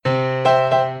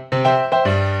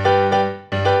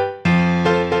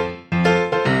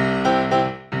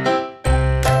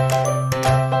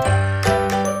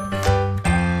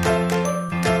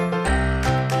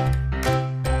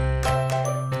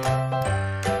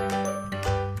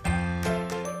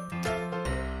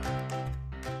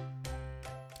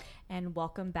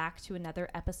welcome back to another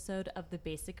episode of the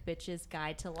Basic Bitches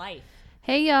Guide to Life.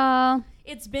 Hey, y'all.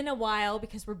 It's been a while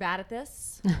because we're bad at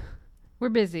this. We're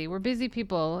busy. We're busy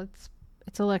people.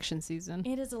 It's election season.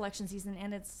 It is election season,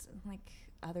 and it's like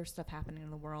other stuff happening in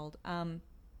the world. I'm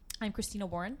Christina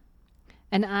Warren.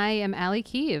 And I am Aly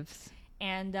Keeves.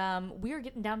 And we are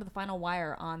getting down to the final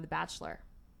wire on The Bachelor.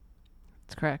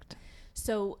 That's correct.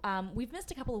 So we've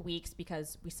missed a couple of weeks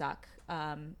because we suck.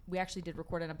 We actually did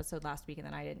record an episode last week, and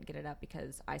then I didn't get it up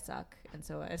because I suck. And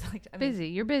so I was like, busy.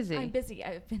 You're busy. I'm busy.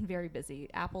 I've been very busy.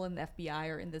 Apple and the FBI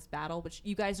are in this battle, which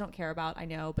you guys don't care about, I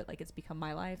know, but like it's become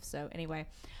my life. So anyway,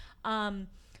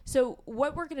 so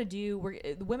what we're gonna do,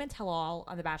 the Women Tell All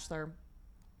on The Bachelor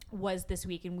was this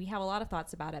week, and we have a lot of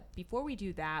thoughts about it. Before we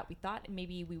do that, we thought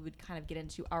maybe we would kind of get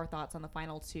into our thoughts on the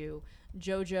final two.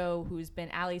 JoJo, who's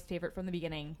been Ally's favorite from the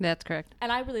beginning. That's correct.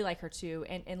 And I really like her too.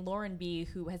 And Lauren B,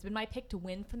 who has been my pick to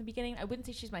win from the beginning. I wouldn't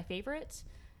say she's my favorite.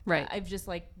 Right. I've just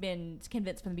like been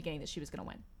convinced from the beginning that she was going to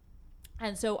win.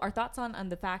 And so our thoughts on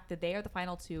the fact that they are the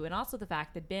final two, and also the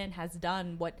fact that Ben has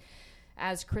done what,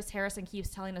 as Chris Harrison keeps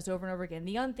telling us over and over again,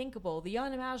 the unthinkable, the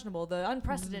unimaginable, the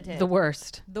unprecedented. The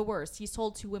worst. The worst. He's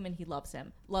told two women he loves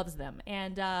them.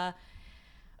 And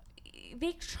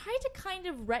they tried to kind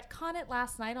of retcon it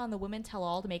last night on the Women Tell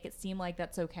All to make it seem like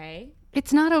that's okay.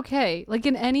 It's not okay. Like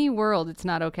in any world, it's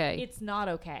not okay. It's not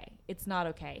okay. It's not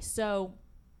okay. So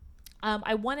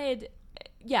I wanted,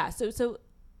 so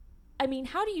I mean,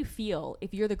 how do you feel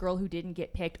if you're the girl who didn't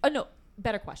get picked? Oh, no.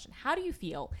 Better question. How do you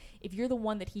feel if you're the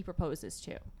one that he proposes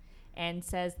to and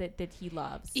says that he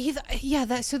loves?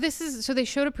 So they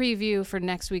showed a preview for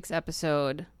next week's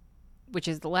episode, which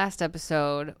is the last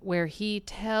episode, where he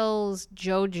tells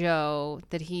JoJo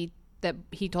that he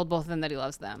told both of them that he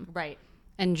loves them. Right.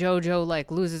 And JoJo like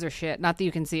loses her shit. Not that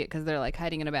you can see it because they're like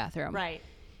hiding in a bathroom. Right.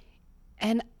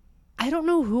 And I don't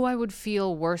know who I would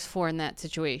feel worse for in that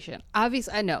situation.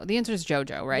 Obviously, I know the answer is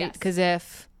JoJo, right? Because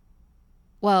Yes.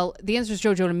 the answer is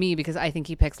JoJo to me because I think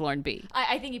he picks Lauren B.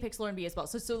 I think he picks Lauren B as well.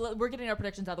 So we're getting our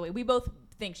predictions out of the way. We both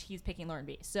think he's picking Lauren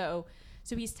B. So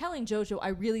he's telling JoJo, I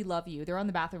really love you. They're on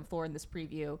the bathroom floor in this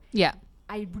preview. Yeah.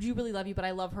 I do really love you, but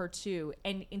I love her too.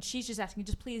 And she's just asking,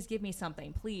 just please give me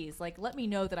something. Please. Like, let me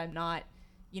know that I'm not,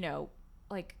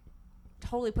 like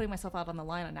totally putting myself out on the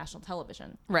line on national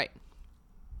television. Right.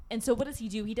 And so what does he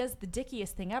do? He does the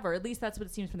dickiest thing ever. At least that's what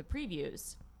it seems from the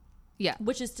previews. Yeah.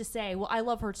 Which is to say, well, I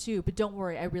love her too, but don't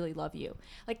worry, I really love you.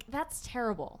 Like, that's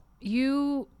terrible.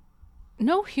 No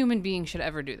human being should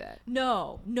ever do that.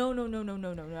 No.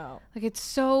 Like, it's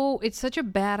such a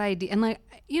bad idea. And like,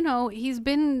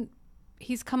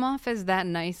 he's come off as that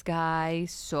nice guy.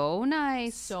 So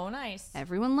nice. So nice.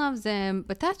 Everyone loves him,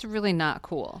 but that's really not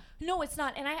cool. No, it's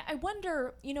not. And I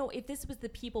wonder, if this was the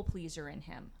people pleaser in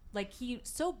him. Like, he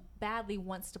so badly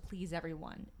wants to please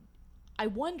everyone. I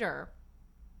wonder,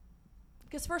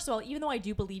 because first of all, even though I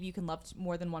do believe you can love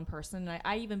more than one person, and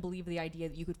I even believe the idea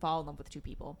that you could fall in love with two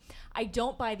people, I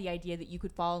don't buy the idea that you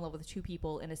could fall in love with two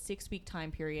people in a 6-week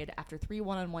time period after 3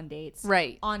 one-on-one dates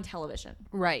on television.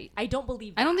 Right. I don't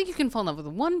believe that. I don't think you can fall in love with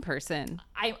one person.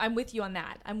 I'm with you on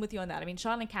that. I mean,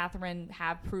 Sean and Catherine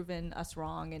have proven us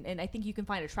wrong, and I think you can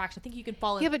find attraction. I think you can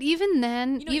fall in. Yeah, but even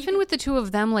then, with the two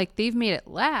of them, like, they've made it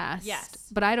last. Yes.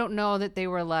 But I don't know that they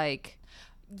were like.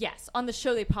 Yes. On the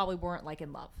show, they probably weren't like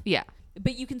in love. Yeah.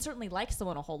 But you can certainly like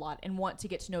someone a whole lot and want to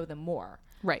get to know them more.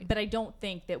 Right. But I don't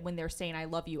think that when they're saying I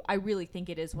love you, I really think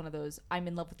it is one of those I'm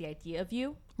in love with the idea of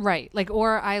you. Right. Like,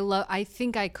 or I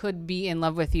think I could be in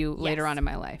love with you later on in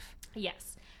my life.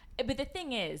 Yes. But the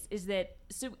thing is that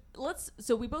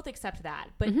so we both accept that.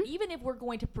 But even if we're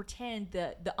going to pretend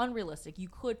the unrealistic, you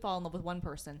could fall in love with one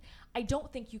person, I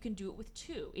don't think you can do it with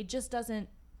two. It just doesn't.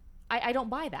 I don't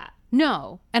buy that.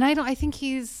 No. And I think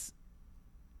he's,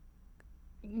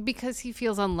 because he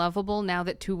feels unlovable now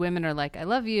that two women are like, I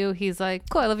love you. He's like,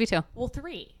 cool, I love you too. Well,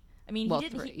 3. I mean, he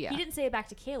didn't say it back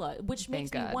to Kayla, which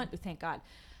makes me wonder. Thank God.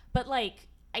 But like,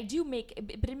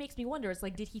 but it makes me wonder. It's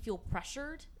like, did he feel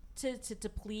pressured to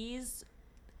please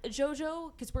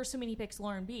JoJo? Because we're assuming he picks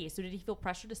Lauren B. So did he feel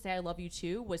pressured to say I love you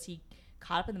too? Was he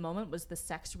caught up in the moment? Was the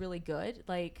sex really good?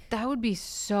 Like, that would be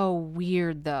so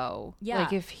weird though. Yeah.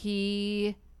 Like if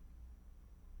he,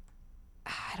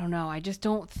 I don't know. I just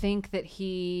don't think that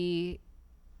I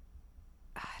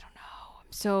don't know.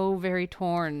 I'm so very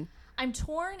torn. I'm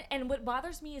torn, and what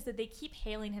bothers me is that they keep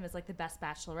hailing him as like the best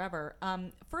bachelor ever.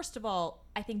 First of all,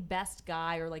 I think best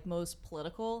guy or like most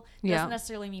political doesn't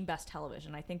necessarily mean best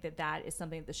television. I think that is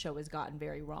something that the show has gotten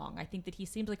very wrong. I think that he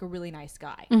seems like a really nice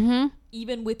guy. Mm-hmm.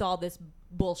 Even with all this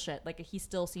bullshit, like he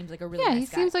still seems like a really nice guy. Yeah, he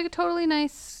seems like a totally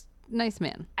nice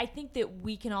man. I think that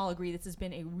we can all agree this has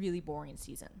been a really boring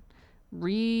season.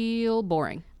 real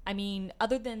boring. I mean,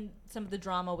 other than some of the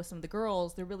drama with some of the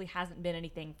girls, there really hasn't been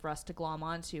anything for us to glom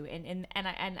onto. And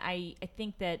I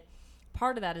think that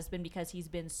part of that has been because he's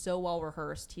been so well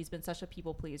rehearsed. He's been such a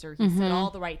people pleaser. He's said all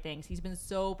the right things. He's been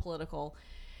so political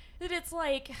that it's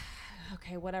like,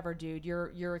 okay, whatever, dude.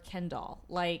 You're a Ken doll.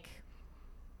 Like,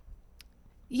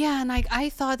 yeah, and I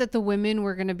thought that the women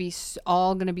were gonna be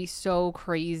all gonna be so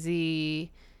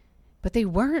crazy, but they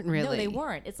weren't really. No, they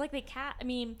weren't. It's like I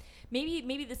mean,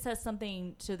 maybe this says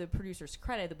something to the producer's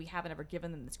credit that we haven't ever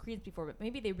given them this credence before, but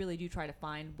maybe they really do try to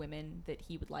find women that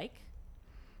he would like.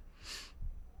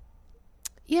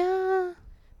 Yeah.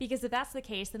 Because if that's the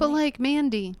case, then but like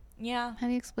Mandy. Yeah. How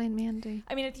do you explain Mandy?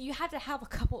 I mean, if you had to have a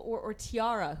couple, or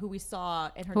Tiara, who we saw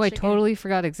in her. Who I totally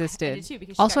forgot existed. I did too,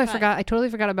 because I totally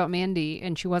forgot about Mandy,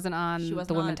 and she wasn't on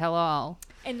The Women Tell All.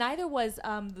 And neither was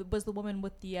the woman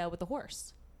with the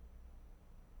horse.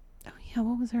 Oh yeah,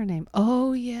 what was her name?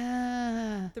 Oh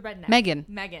yeah, the redneck.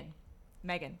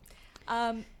 Megan.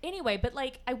 Anyway, but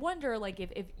like, I wonder, like,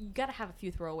 if you got to have a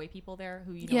few throwaway people there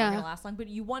who aren't gonna last long, but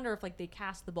you wonder if like they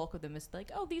cast the bulk of them as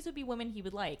like, oh, these would be women he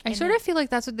would like. I sort of feel like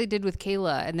that's what they did with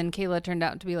Kayla, and then Kayla turned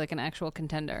out to be like an actual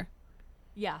contender.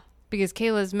 Yeah, because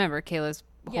Kayla's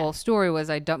whole story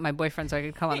was I dumped my boyfriend so I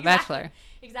could come on The Bachelor.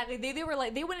 Exactly. They were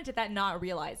like, they went into that not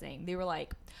realizing. They were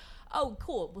like, oh,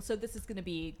 cool. Well, so this is going to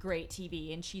be great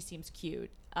TV, and she seems cute.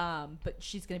 But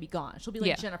she's going to be gone. She'll be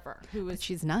like Jennifer, but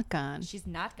she's not gone. She's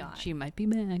not gone. She might be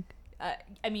back.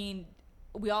 I mean,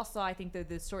 we all saw, I think,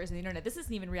 the stories on the internet. This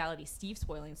isn't even reality Steve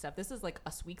spoiling stuff. This is like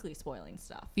Us Weekly spoiling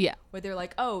stuff. Yeah. Where they're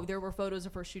like, oh, there were photos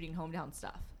of her shooting hometown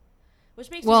stuff. Which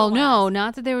makes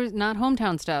not that there was not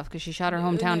hometown stuff, because she shot her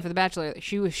hometown for The Bachelor.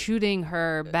 She was shooting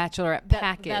her Bachelorette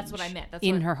package. That's what I meant.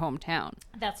 Her hometown.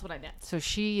 That's what I meant. So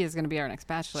she is going to be our next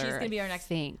Bachelor. She's going to be our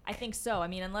next. I think so. I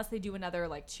mean, unless they do another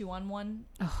like 2-on-1.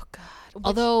 Oh God.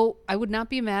 Although I would not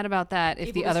be mad about that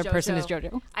if the other person is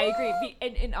JoJo. I agree.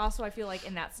 And also I feel like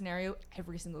in that scenario,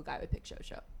 every single guy would pick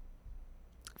JoJo.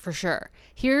 For sure.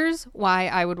 Here's why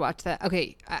I would watch that.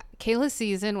 Okay, Kayla's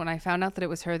season, when I found out that it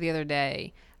was her the other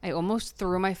day, I almost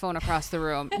threw my phone across the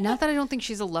room. Not that I don't think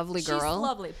she's a lovely girl. She's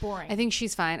lovely. Boring. I think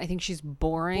she's fine. I think she's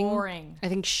boring. I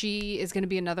think she is going to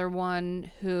be another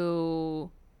one who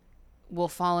will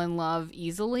fall in love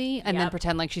easily and then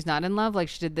pretend like she's not in love, like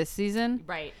she did this season.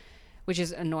 Right. Which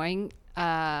is annoying.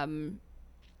 But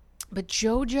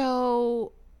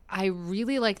JoJo, I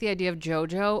really like the idea of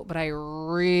JoJo, but I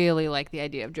really like the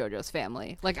idea of JoJo's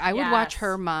family. Like, I would watch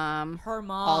her mom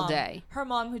all day. Her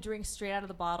mom who drinks straight out of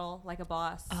the bottle like a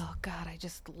boss. Oh, God, I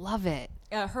just love it.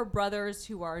 Her brothers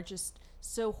who are just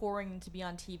so whoring to be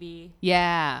on TV.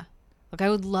 Yeah. Like, I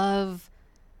would love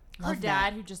her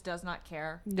dad who just does not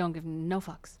care. Don't give no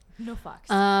fucks. No fucks.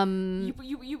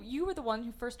 You were the one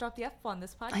who first dropped the F on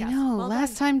this podcast. I know.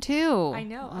 Last time, too. I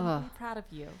know. I'm really proud of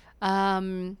you.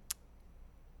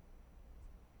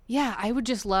 Yeah, I would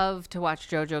just love to watch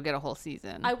JoJo get a whole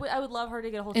season. I would love her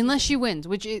to get a whole season. Unless she wins,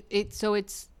 which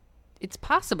it's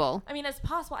possible. I mean, it's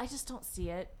possible. I just don't see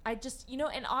it. I just,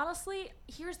 and honestly,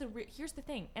 here's the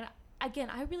thing. And again,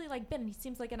 I really like Ben, and he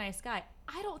seems like a nice guy.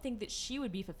 I don't think that she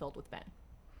would be fulfilled with Ben.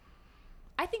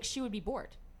 I think she would be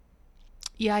bored.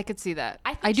 Yeah, I could see that.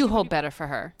 I do hope better for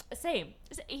her. Same.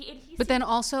 But then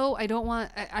also,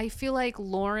 I feel like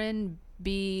Lauren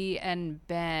B and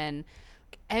Ben,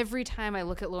 every time I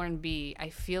look at Lauren B, I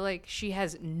feel like she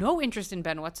has no interest in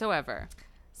Ben whatsoever.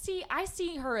 See, I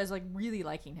see her as like really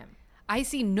liking him. I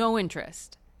see no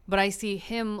interest, but I see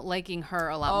him liking her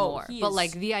a lot more. But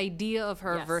like the idea of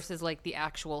her versus like the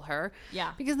actual her.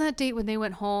 Yeah. Because that date when they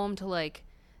went home to like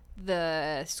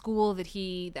the school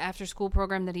the after school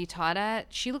program that he taught at,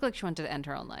 she looked like she wanted to end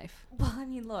her own life. Well, I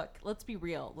mean, look, let's be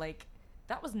real. Like,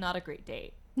 that was not a great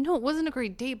date. No, it wasn't a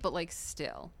great date, but like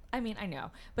still. I mean, I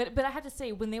know, but I have to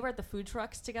say, when they were at the food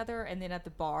trucks together and then at the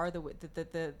bar, the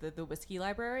whiskey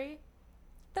library,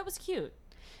 that was cute.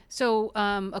 So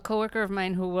a coworker of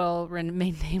mine who will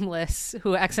remain nameless,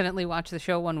 who accidentally watched the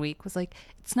show one week, was like,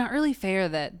 "It's not really fair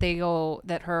that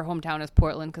that her hometown is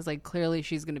Portland, because like clearly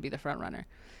she's going to be the front runner."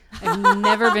 I've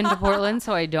never been to Portland,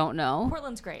 so I don't know.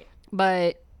 Portland's great,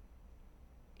 but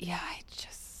yeah,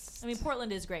 I mean,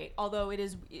 Portland is great, although it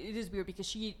is weird because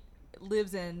she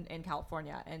lives in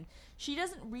California, and she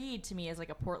doesn't read to me as like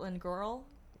a Portland girl.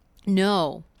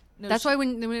 No, that's why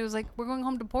when it was like, we're going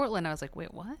home to Portland, I was like,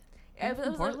 wait, what? It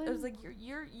was like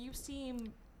you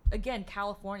seem, again,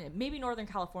 California, maybe Northern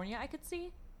California. I could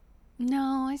see.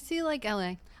 No, I see like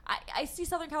LA. I see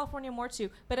Southern California more too,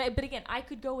 but again, I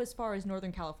could go as far as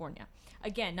Northern California.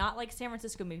 Again, not like San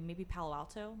Francisco, maybe Palo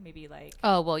Alto, maybe like.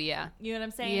 Oh well, yeah. You know what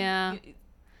I'm saying? Yeah.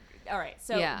 All right,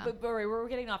 so but we're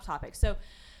getting off topic. So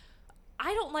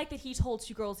I don't like that he told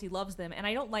 2 girls he loves them, and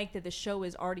I don't like that the show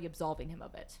is already absolving him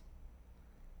of it.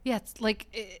 Yeah, it's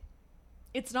like...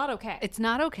 It's not okay. It's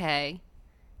not okay.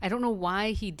 I don't know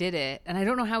why he did it, and I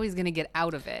don't know how he's going to get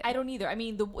out of it. I don't either. I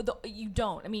mean, you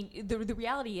don't. I mean, the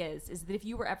reality is that if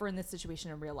you were ever in this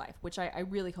situation in real life, which I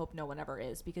really hope no one ever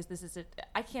is, because this is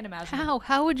I can't imagine.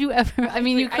 How would you ever? I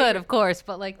mean, you could, of course,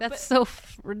 but like that's so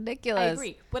ridiculous. I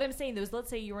agree. What I'm saying though is, let's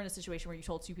say you were in a situation where you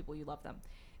told 2 people you love them.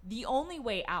 The only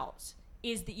way out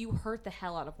is that you hurt the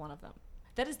hell out of one of them.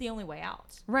 That is the only way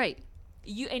out. Right.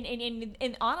 You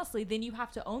and honestly, then you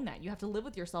have to own that. You have to live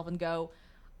with yourself and go,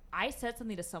 I said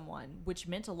something to someone which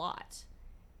meant a lot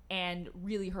and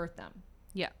really hurt them.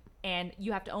 Yeah. And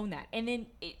you have to own that. And then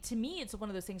to me, it's one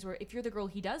of those things where if you're the girl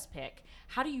he does pick,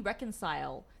 how do you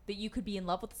reconcile that you could be in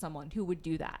love with someone who would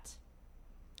do that?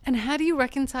 And how do you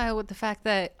reconcile with the fact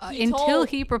that until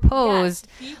he proposed,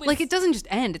 like it doesn't just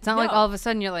end. It's not like all of a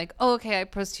sudden you're like, oh, okay, I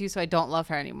proposed to you, so I don't love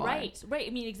her anymore. Right. I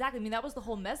mean, exactly. I mean, that was the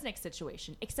whole Mesnick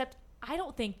situation, except I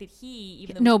don't think that but he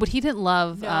didn't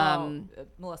love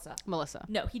Melissa.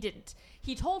 No, he didn't.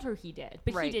 He told her he did,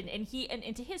 but he didn't.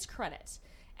 And to his credit,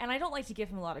 and I don't like to give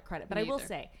him a lot of credit, but I will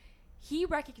say, he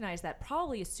recognized that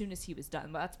probably as soon as he was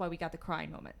done. That's why we got the crying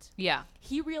moment. Yeah.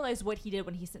 He realized what he did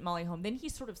when he sent Molly home. Then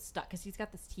he's sort of stuck because he's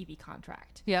got this TV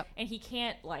contract. Yep. And he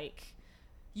can't,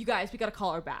 you guys, we got to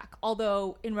call her back.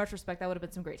 Although, in retrospect, that would have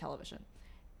been some great television.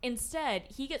 Instead,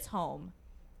 he gets home.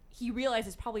 He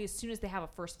realizes probably as soon as they have a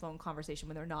first phone conversation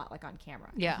when they're not, on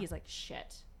camera. Yeah. He's like,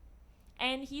 shit.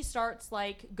 And he starts,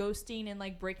 ghosting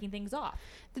and, breaking things off.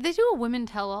 Did they do a women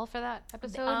tell-all for that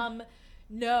episode?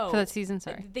 No. For that season,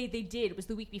 sorry. They did. It was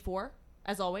the week before,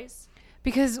 as always.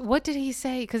 Because what did he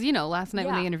say? Because, last night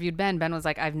when they interviewed Ben was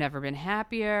like, I've never been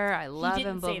happier. I love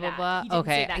him, blah, blah, blah.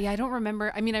 Okay. Yeah, I don't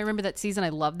remember. I mean, I remember that season. I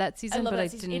love that season, but I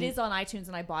didn't. It is on iTunes,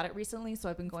 and I bought it recently, so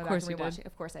I've been going back and rewatching it.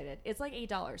 Of course I did. It's like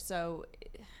 $8, so...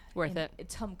 Worth it.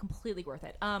 It's completely worth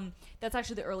it. That's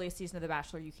actually the earliest season of The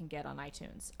Bachelor you can get on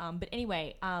iTunes. But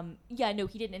anyway, he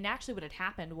didn't. And actually what had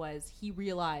happened was he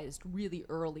realized really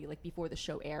early, before the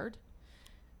show aired,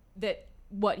 that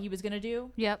what he was going to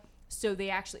do. Yep. So they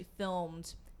actually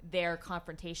filmed their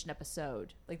confrontation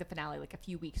episode, the finale, a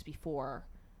few weeks before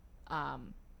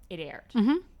it aired.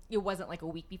 Mm-hmm. It wasn't a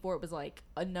week before. It was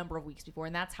a number of weeks before.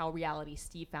 And that's how Reality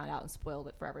Steve found out and spoiled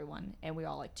it for everyone. And we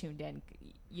all tuned in,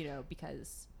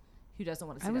 because who doesn't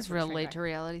want to see that? I was real late to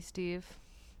Reality Steve.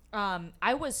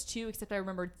 I was too, except I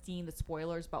remembered seeing the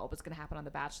spoilers about what was going to happen on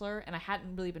The Bachelor. And I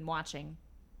hadn't really been watching.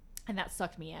 And that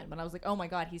sucked me in when I was like, oh my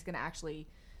God, he's going to actually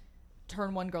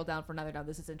turn one girl down for another. Now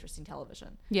this is interesting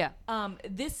television. Yeah.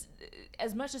 This,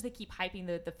 as much as they keep hyping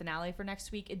the finale for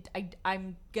next week,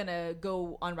 I'm gonna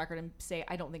go on record and say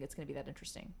I don't think it's gonna be that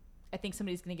interesting. I think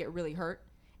somebody's gonna get really hurt,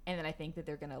 and then I think that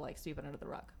they're gonna sweep it under the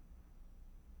rug.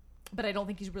 But I don't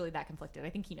think he's really that conflicted. I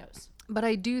think he knows. But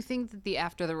I do think that the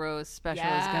After the Rose special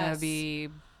is gonna be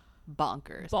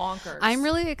bonkers. Bonkers. I'm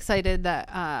really excited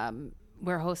that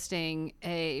we're hosting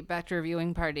a Bachelor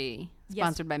viewing party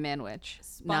sponsored by Manwich.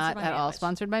 Not at all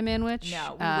sponsored by Manwich.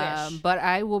 No, we wish. But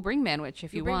I will bring Manwich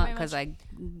if you want, because I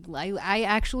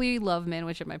actually love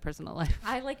Manwich in my personal life.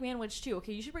 I like Manwich too.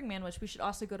 Okay, you should bring Manwich. We should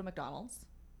also go to McDonald's.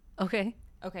 Okay.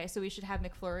 Okay, so we should have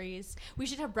McFlurries. We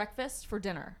should have breakfast for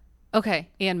dinner. Okay,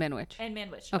 and Manwich. And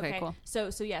Manwich. Okay, cool. So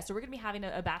we're going to be having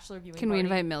a Bachelor viewing party. Can we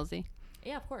invite Millsy?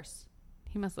 Yeah, of course.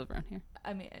 He must live around here.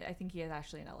 I mean, I think he is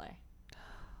actually in LA.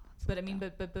 But I mean,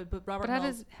 but Robert. But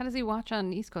how does he watch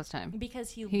on East Coast time?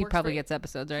 Because he probably gets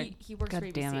episodes, right? He works for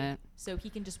ABC, damn it. So he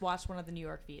can just watch one of the New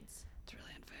York feeds. It's really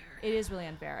unfair. It is really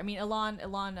unfair. I mean, Elon,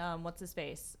 what's his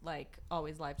face?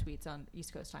 Always live tweets on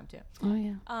East Coast time too. Oh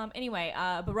yeah. Anyway,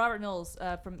 but Robert Mills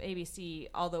from ABC.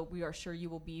 Although we are sure you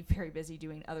will be very busy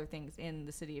doing other things in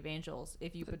the City of Angels,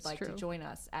 if you would like to join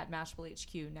us at Mashable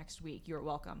HQ next week, you're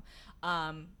welcome.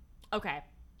 Okay.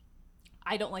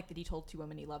 I don't like that he told 2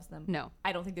 women he loves them. No.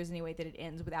 I don't think there's any way that it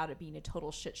ends without it being a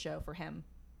total shit show for him.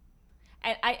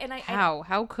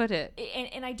 How could it?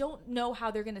 And I don't know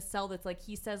how they're going to sell this.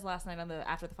 He says last night on the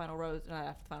After the Final Rose,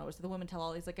 the women tell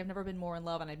all, he's like, I've never been more in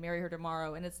love and I'd marry her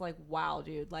tomorrow. And it's like, wow,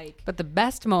 dude. But the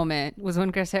best moment was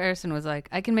when Chris Harrison was like,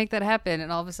 I can make that happen.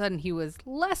 And all of a sudden he was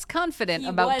less confident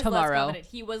about tomorrow.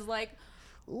 He was like,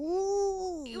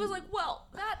 ooh. He was like, well,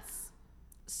 that's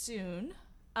soon.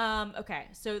 Okay,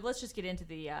 so let's just get into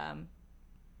the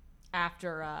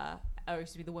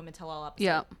the Women Tell All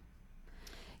episode.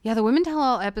 Yeah, the Women Tell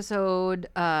All episode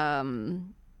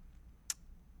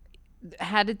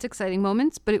had its exciting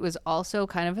moments, but it was also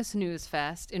kind of a snooze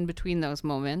fest in between those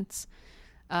moments.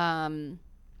 For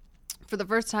the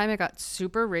first time, it got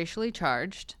super racially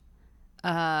charged.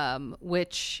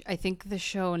 which I think the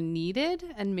show needed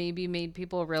and maybe made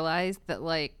people realize that,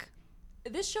 like,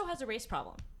 this show has a race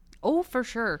problem. Oh, for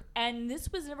sure. And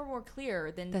this was never more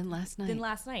clear than last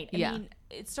night. I mean,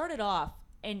 it started off,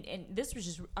 and this was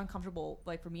just uncomfortable,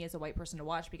 like, for me as a white person to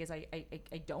watch, because I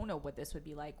don't know what this would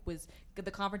be like, was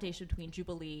the confrontation between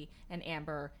Jubilee and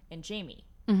Amber and Jamie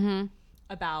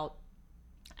about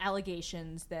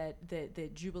allegations that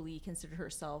Jubilee considered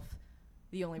herself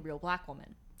the only real black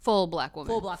woman. Full black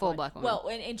woman. Well,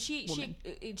 and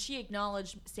she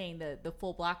acknowledged saying the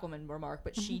full black woman remark,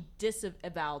 but she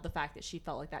disavowed the fact that she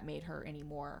felt like that made her any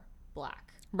more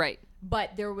black. Right.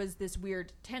 But there was this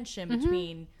weird tension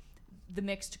between the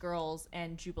mixed girls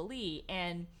and Jubilee,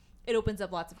 and it opens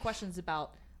up lots of questions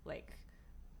about like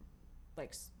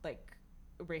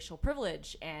racial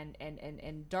privilege and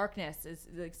darkness, is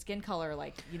like skin color,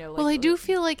 like, you know, like, well, I do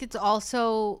feel like it's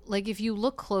also like, if you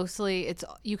look closely,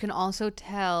 you can also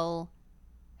tell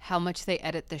how much they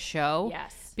edit the show.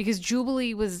 Yes, because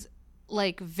Jubilee was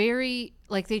like very,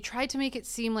 like, they tried to make it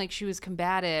seem like she was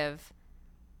combative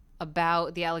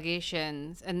about the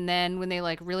allegations, and then when they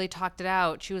like really talked it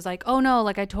out, she was like, oh no,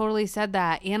 like, I totally said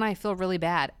that and I feel really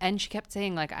bad, and she kept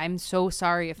saying, like, I'm so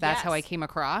sorry if that's how I came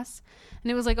across. And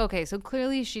it was like, okay, so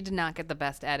clearly she did not get the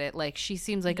best edit. Like, she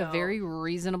seems like a very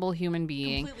reasonable human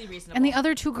being. Completely reasonable. And the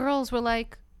other two girls were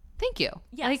like, thank you.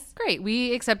 Yes. Like, great.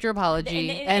 We accept your apology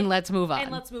and let's move on.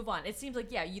 And let's move on. It seems like,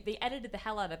 they edited the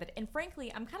hell out of it. And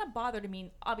frankly, I'm kind of bothered. I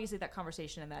mean, obviously that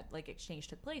conversation and that, like, exchange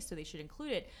took place, so they should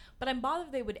include it. But I'm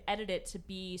bothered they would edit it to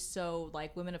be so,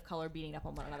 like, women of color beating up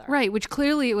on one another. Right, which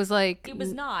clearly it was like... It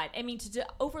was not. I mean, to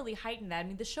overly heighten that, I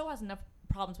mean, the show has enough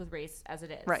problems with race as it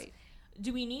is. Right.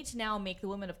 Do we need to now make the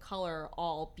women of color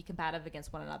all be combative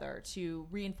against one another to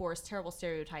reinforce terrible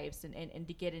stereotypes and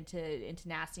to get into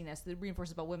nastiness that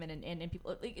reinforces about women and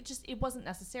people? Like, it wasn't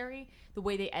necessary the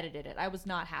way they edited it. I was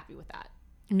not happy with that.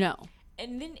 No.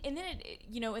 And then it,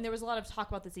 you know, and there was a lot of talk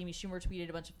about this. Amy Schumer tweeted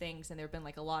a bunch of things, and there have been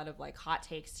like a lot of like hot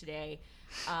takes today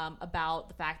about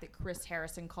the fact that Chris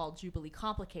Harrison called Jubilee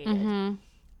complicated. And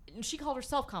she called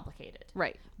herself complicated.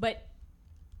 Right. But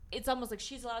it's almost like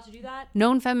she's allowed to do that.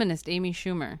 Known feminist Amy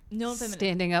Schumer. Known feminist.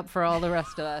 Standing up for all the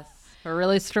rest of us. We're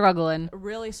really struggling.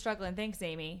 Thanks,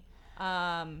 Amy.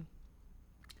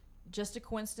 Just a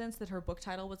coincidence that her book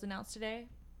title was announced today?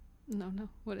 No.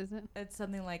 What is it? It's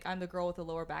something like, I'm the girl with the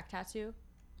lower back tattoo.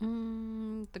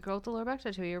 The girl with the lower back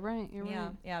tattoo. You're right.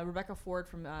 Yeah. Rebecca Ford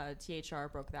from THR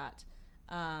broke that.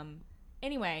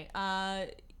 Anyway, I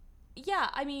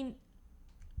mean,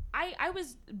 I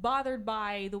was bothered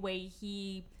by the way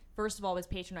he, first of all, was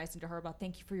patronizing to her about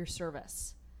thank you for your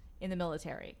service in the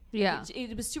military. Yeah.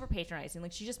 It was super patronizing.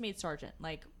 Like, she just made sergeant.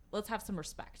 Like, let's have some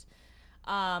respect.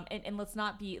 And let's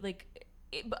not be, like,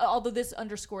 although this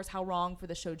underscores how wrong for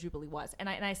the show Jubilee was. And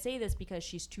I say this because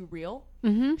she's too real.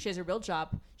 She has a real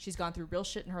job. She's gone through real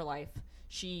shit in her life.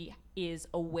 She is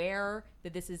aware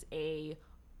that this is a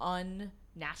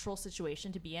unnatural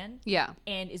situation to be in. Yeah.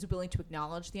 And is willing to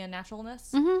acknowledge the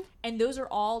unnaturalness. And those are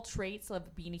all traits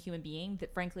of being a human being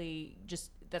that, frankly,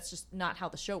 that's just not how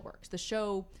the show works. The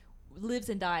show lives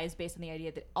and dies based on the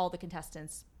idea that all the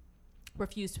contestants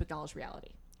refuse to acknowledge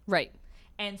reality. Right.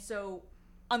 And so,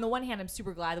 on the one hand, I'm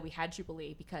super glad that we had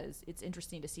Jubilee, because it's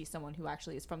interesting to see someone who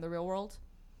actually is from the real world,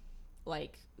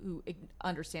 like, who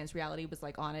understands reality, was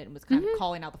like on it and was kind of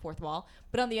calling out the fourth wall.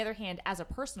 But on the other hand, as a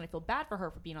person, I feel bad for her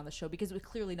for being on the show, because it was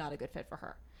clearly not a good fit for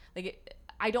her. Like,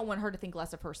 I don't want her to think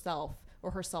less of herself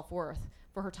or her self-worth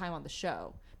for her time on the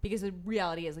show, because the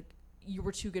reality is, like, you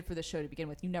were too good for the show to begin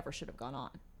with. You never should have gone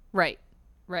on. Right.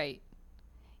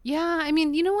 Yeah, I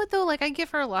mean, you know what, though? Like, I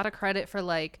give her a lot of credit for,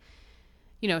 like,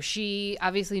 you know, she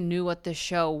obviously knew what the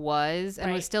show was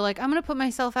and was still like, I'm going to put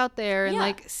myself out there and,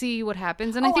 like, see what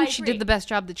happens. And I think she did the best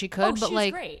job that she could. But,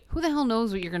 like, who the hell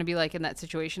knows what you're going to be like in that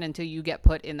situation until you get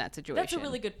put in that situation? That's a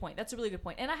really good point.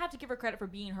 And I have to give her credit for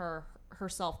being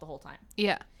herself the whole time.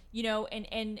 Yeah. You know,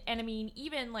 and I mean,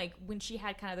 even, like, when she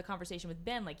had kind of the conversation with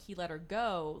Ben, like, he let her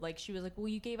go. Like, she was like, well,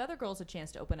 you gave other girls a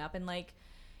chance to open up. And, like,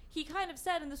 he kind of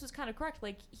said, and this was kind of correct,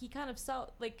 like, he kind of saw,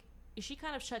 like, she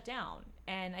kind of shut down.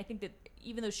 And I think that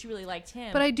even though she really liked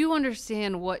him. But I do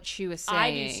understand what she was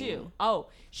saying. I do too. Oh,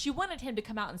 she wanted him to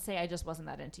come out and say, I just wasn't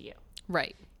that into you.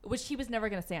 Right. Which he was never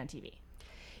going to say on TV.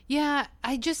 Yeah,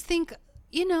 I just think,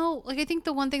 you know, like, I think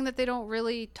the one thing that they don't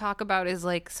really talk about is,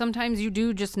 like, sometimes you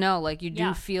do just know, like, you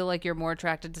do feel like you're more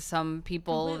attracted to some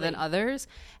people than others.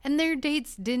 And their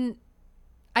dates didn't.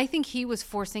 I think he was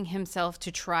forcing himself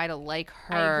to try to like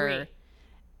her. I agree.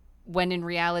 When in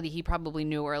reality, he probably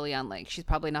knew early on, like, she's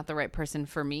probably not the right person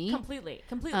for me. Completely.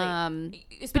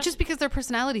 But just because their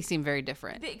personalities seem very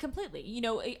different. Completely. You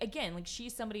know, again, like,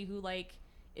 she's somebody who, like,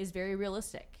 is very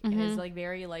realistic and is like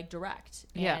very like direct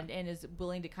and is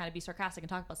willing to kind of be sarcastic and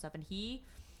talk about stuff, and he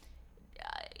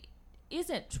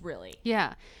isn't really.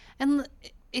 Yeah. And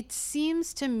it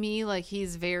seems to me like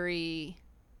he's very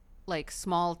like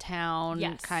small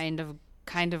town kind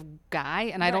of guy,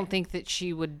 and I don't think that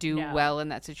she would do well in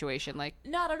that situation. Like,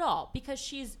 not at all, because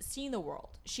she's seen the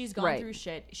world. She's gone through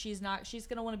shit. She's going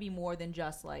to want to be more than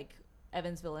just like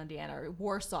Evansville, Indiana, or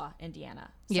Warsaw, Indiana.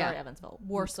 Sorry, Evansville.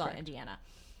 Warsaw, Indiana.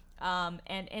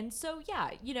 And so, yeah,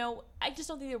 you know, I just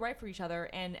don't think they're right for each other.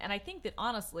 And I think that,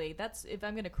 honestly, that's, if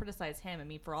I'm going to criticize him, I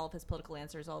mean, for all of his political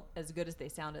answers, all as good as they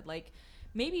sounded, like,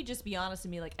 maybe just be honest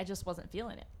with me, like, I just wasn't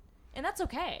feeling it. And that's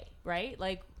okay, right?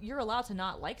 Like, you're allowed to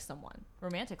not like someone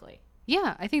romantically.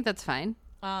 Yeah, I think that's fine.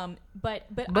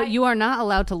 But you are not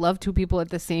allowed to love two people at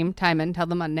the same time and tell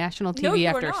them on national TV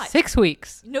after 6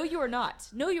 weeks. No, you are not.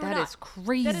 No, you are not. That is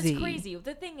crazy. That is crazy.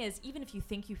 The thing is, even if you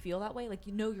think you feel that way, like,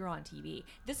 you know, you're on TV.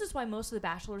 This is why most of the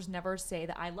Bachelors never say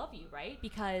that I love you, right?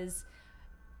 Because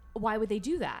why would they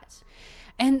do that?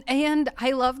 And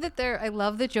I love that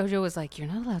JoJo was like, you're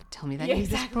not allowed to tell me that. Yeah, you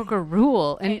just broke a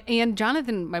rule. And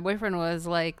Jonathan, my boyfriend, was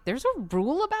like, there's a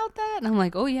rule about that? And I'm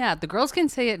like, oh yeah, the girls can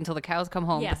say it until the cows come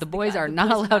home, but the boys are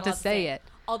not allowed to say it.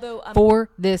 Although for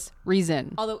this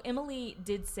reason. Although Emily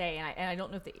did say, and I don't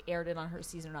know if they aired it on her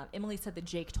season or not, Emily said that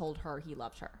Jake told her he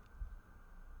loved her.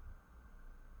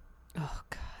 Oh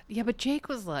God. Yeah, but Jake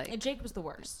was like, and Jake was the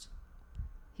worst.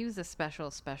 He was a special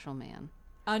man.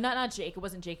 Not Jake. It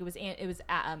wasn't Jake. It wasn't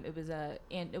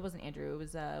Andrew.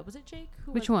 Was it Jake?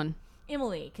 Which one?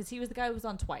 Emily, because he was the guy who was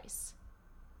on twice.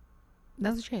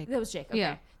 That was Jake. That was Jake. Okay.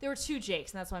 Yeah. There were two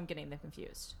Jakes, and that's why I'm getting them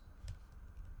confused.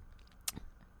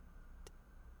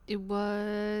 There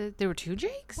were two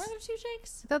Jakes? Were there two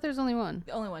Jakes? I thought there was only one.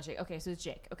 The only one Jake. Okay, so it's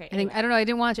Jake. Okay. Anyway. I don't know. I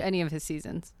didn't watch any of his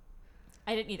seasons.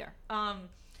 I didn't either.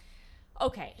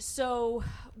 Okay, so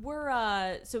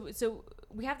we're so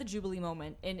we have the Jubilee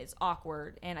moment, and it's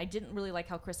awkward, and I didn't really like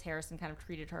how Chris Harrison kind of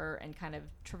treated her and kind of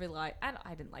trivialized.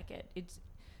 I didn't like it.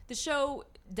 The show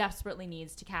desperately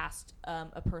needs to cast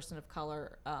a person of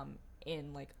color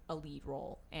in like a lead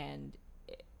role and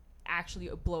actually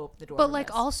blow up the door. But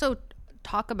like also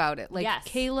talk about it. Like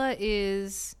Kayla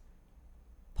is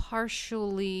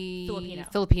partially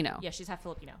Filipino. Yeah, she's half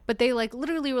Filipino. But they like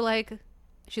literally were like,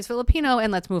 she's Filipino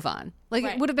and let's move on. Like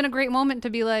it would have been a great moment to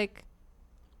be like,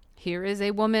 here is a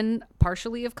woman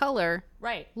partially of color.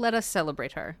 Right. Let us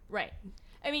celebrate her. Right.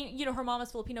 I mean, you know, her mom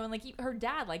is Filipino, and like her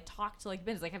dad like talked to like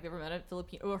Ben. He's like, have you ever met a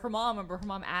Filipino? Or her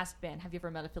mom asked Ben, have you ever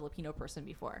met a Filipino person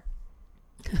before?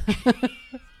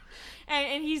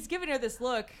 and he's giving her this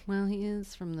look. Well, he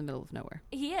is from the middle of nowhere.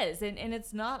 He is, and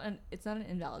it's not an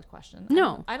invalid question.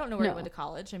 No, I don't know where he went to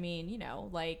college. I mean, you know,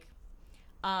 like,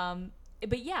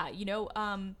 but yeah, you know,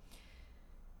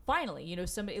 finally, you know,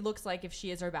 somebody. It looks like if she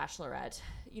is our bachelorette,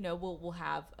 you know, we'll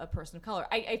have a person of color.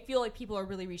 I feel like people are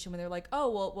really reaching when they're like, oh,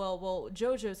 well,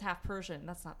 JoJo's half Persian.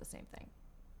 That's not the same thing.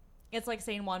 It's like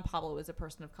saying Juan Pablo is a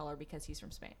person of color because he's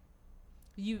from Spain.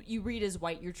 You read as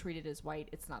white, you're treated as white.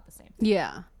 It's not the same thing.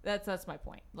 Yeah, that's my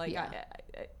point. Like, I,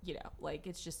 you know, like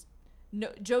it's just no.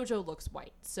 JoJo looks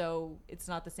white, so it's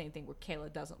not the same thing where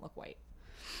Kayla doesn't look white.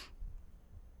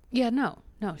 Yeah, no,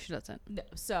 she doesn't. No,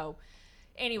 so.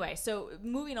 Anyway, so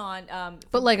moving on.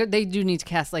 But like they do need to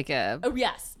cast like a. Oh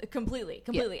yes, completely,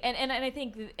 yeah. And I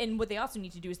think and what they also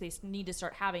need to do is they need to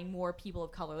start having more people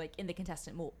of color like in the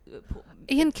contestant pool.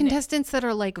 And contestants that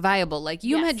are like viable. Like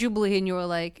you met Jubilee and you were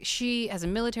like, she has a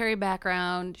military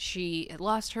background. She had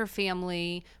lost her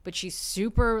family, but she's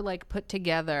super like put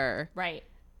together. Right.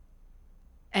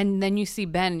 And then you see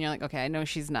Ben and you're like, okay, I know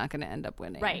she's not going to end up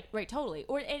winning. Right, totally.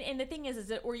 Or and the thing is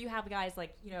that or you have guys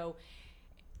like, you know.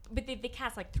 But they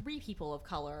cast like 3 people of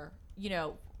color, you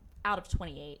know, out of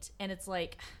 28. And it's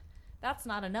like, that's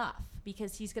not enough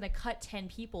because he's going to cut 10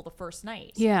 people the first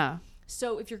night. Yeah.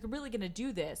 So if you're really going to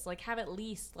do this, like have at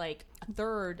least like a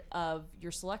third of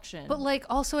your selection. But like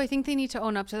also I think they need to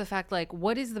own up to the fact like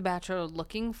what is the Bachelor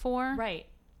looking for? Right.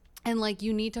 And like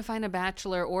you need to find a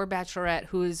Bachelor or Bachelorette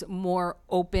who is more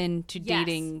open to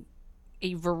dating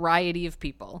a variety of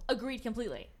people. Agreed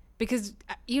completely. Because,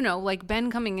 you know, like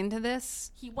Ben coming into this.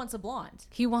 He wants a blonde.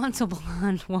 He wants a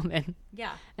blonde woman.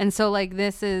 Yeah. And so, like,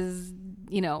 this is,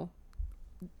 you know,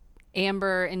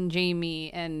 Amber and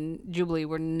Jamie and Jubilee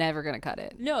were never going to cut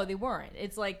it. No, they weren't.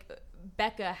 It's like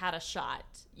Becca had a shot,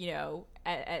 you know,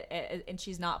 and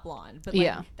she's not blonde. But,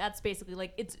 like, that's basically,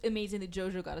 like, it's amazing that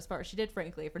JoJo got as far as she did,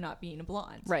 frankly, for not being a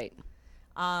blonde. Right.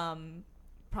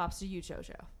 Props to you,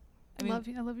 JoJo. I love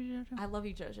you, JoJo. I love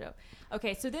you, JoJo.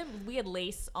 Okay, so then we had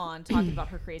Lace on talking about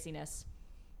her craziness.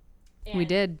 We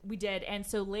did. And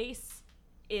so Lace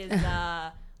is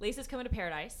Lace is coming to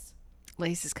paradise.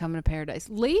 Lace is coming to paradise.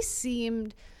 Lace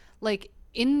seemed like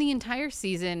in the entire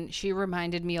season, she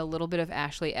reminded me a little bit of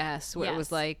Ashley S., where it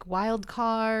was like, wild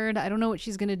card. I don't know what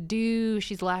she's going to do.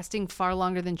 She's lasting far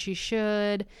longer than she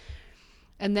should.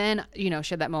 And then, she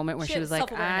had that moment where she was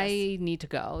like, I need to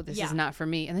go. This is not for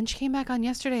me. And then she came back on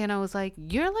yesterday and I was like,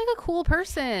 you're like a cool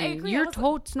person. I agree. You're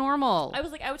totes normal. I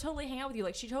was like, I would totally hang out with you.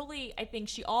 Like, she totally, I think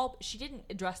she didn't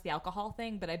address the alcohol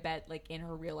thing, but I bet like in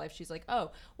her real life, she's like,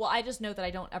 oh, well, I just know that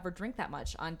I don't ever drink that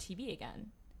much on TV again.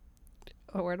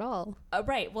 Or at all.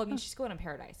 Right. Well, I mean, she's going on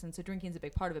Paradise, and so drinking's a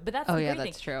big part of it. But that's the great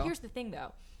thing. True. Here's the thing,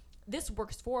 though. This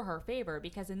works for her favor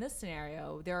because in this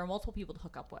scenario, there are multiple people to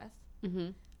hook up with.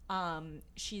 Mm-hmm.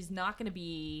 She's not going to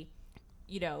be,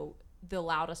 the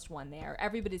loudest one there.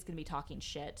 Everybody's going to be talking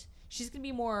shit. She's going to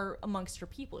be more amongst her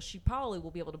people. She probably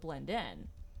will be able to blend in.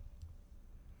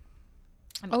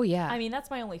 I mean, that's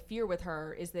my only fear with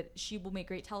her is that she will make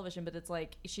great television, but it's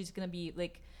like she's going to be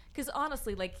like... Because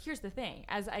honestly, like, here's the thing.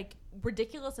 As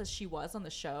ridiculous as she was on the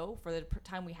show for the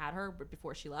time we had her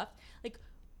before she left, like,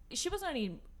 she wasn't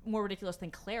any more ridiculous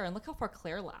than Claire. And look how far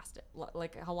Claire lasted.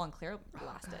 Like, how long Claire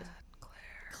lasted. God,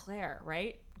 Claire,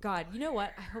 right? God, you know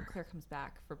what? I hope Claire comes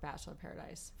back for Bachelor in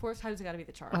Paradise. 4 times it got to be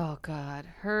the charm. Oh, God.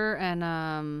 Her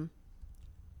and...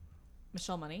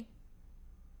 Michelle Money.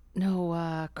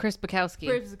 No, Chris Bukowski.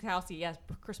 Chris Bukowski, yes.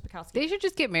 Chris Bukowski. They should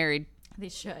just get married. They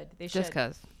should. Just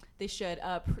because. They should.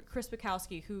 Chris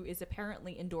Bukowski, who is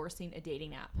apparently endorsing a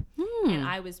dating app. And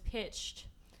I was pitched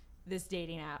this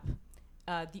dating app,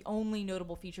 the only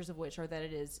notable features of which are that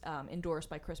it is endorsed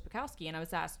by Chris Bukowski. And I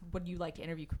was asked, would you like to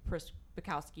interview Chris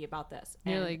Bukowski about this?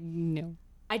 And you're like, no.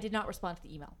 I did not respond to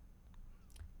the email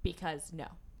because, no,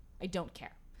 I don't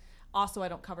care. Also, I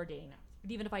don't cover dating apps.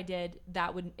 But even if I did,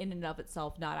 that would in and of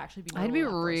itself not actually be I'd be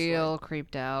real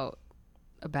creeped out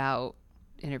about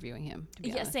interviewing him, to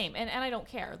be honest. Same. And I don't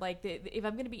care. Like, if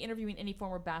I'm going to be interviewing any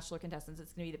former Bachelor contestants,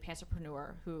 it's going to be the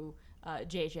Pantsapreneur who,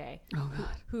 JJ,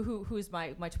 who's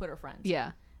my Twitter friend.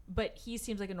 Yeah. But he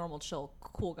seems like a normal, chill,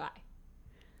 cool guy.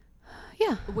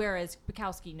 Yeah. Whereas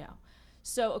Bukowski, no.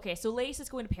 So, okay, so Lace is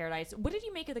going to Paradise. What did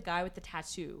you make of the guy with the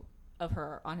tattoo of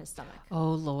her on his stomach?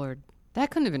 Oh, Lord. That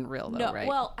couldn't have been real, though, right?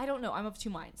 Well, I don't know. I'm of two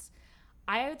minds.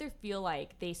 I either feel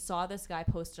like they saw this guy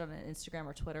posted on an Instagram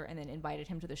or Twitter and then invited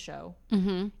him to the show.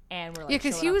 Mm-hmm. And we're like, yeah,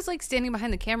 because he was like standing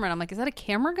behind the camera and I'm like, is that a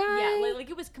camera guy? Yeah, like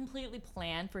it was completely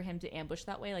planned for him to ambush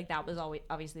that way. Like that was always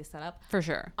obviously set up. For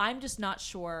sure. I'm just not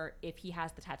sure if he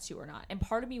has the tattoo or not. And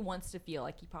part of me wants to feel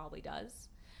like he probably does.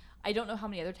 I don't know how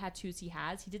many other tattoos he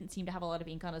has. He didn't seem to have a lot of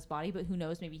ink on his body, but who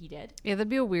knows? Maybe he did. Yeah, that'd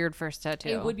be a weird first tattoo.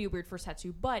 It would be a weird first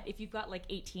tattoo. But if you've got like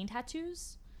 18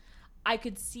 tattoos... I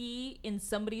could see in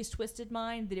somebody's twisted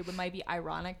mind that it might be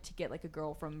ironic to get like a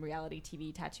girl from reality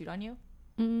TV tattooed on you.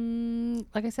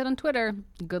 Like I said on Twitter,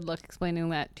 good luck explaining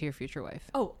that to your future wife.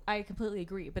 Oh, I completely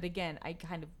agree. But again, I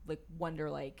kind of like wonder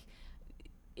like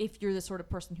if you're the sort of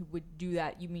person who would do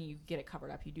that, you mean you get it covered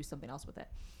up, you do something else with it.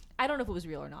 I don't know if it was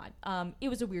real or not. It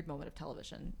was a weird moment of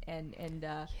television, and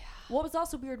what was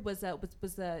also weird was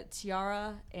the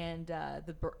tiara and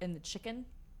the chicken.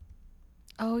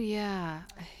 Oh yeah.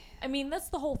 I mean, that's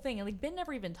the whole thing. And like Ben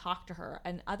never even talked to her,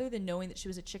 and other than knowing that she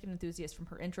was a chicken enthusiast from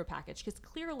her intro package, because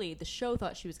clearly the show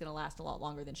thought she was going to last a lot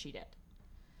longer than she did.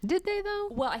 Did they though?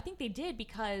 Well, I think they did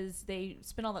because they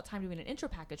spent all that time doing an intro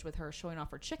package with her showing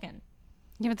off her chicken.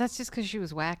 Yeah, but that's just because she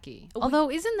was wacky. Although,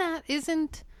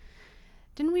 didn't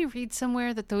we read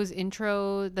somewhere that those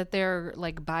that their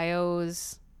like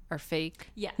bios are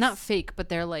fake? Yes. Not fake, but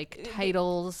their like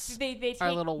titles are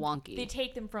a little wonky. They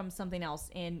take them from something else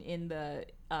in the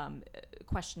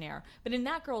questionnaire. But in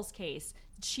that girl's case,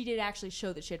 she did actually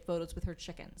show that she had photos with her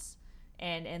chickens.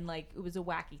 And like, it was a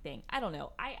wacky thing. I don't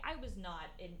know. I was not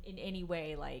in any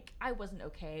way, like, I wasn't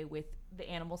okay with the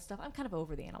animal stuff. I'm kind of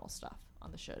over the animal stuff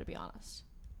on the show, to be honest.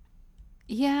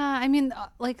 Yeah, I mean,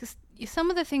 like, some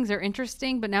of the things are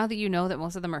interesting, but now that you know that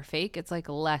most of them are fake, it's like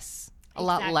a lot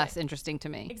less interesting to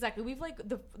me. Exactly. We've like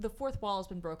the fourth wall has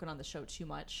been broken on the show too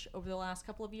much over the last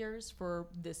couple of years for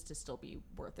this to still be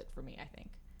worth it for me, I think.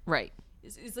 Right.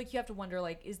 It's like you have to wonder,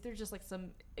 like, is there just like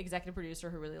some executive producer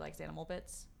who really likes animal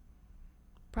bits?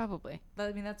 Probably.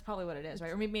 I mean, that's probably what it is, right?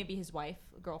 Or maybe his wife,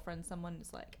 girlfriend, someone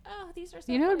is like, oh, these are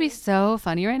so You know what would funny. be so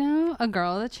funny right now? A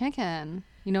girl with a chicken.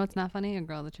 You know what's not funny? A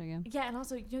girl with a chicken. Yeah, and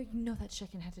also, you know that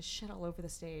chicken had to shit all over the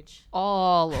stage.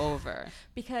 All over.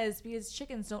 because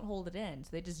chickens don't hold it in, so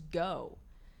they just go.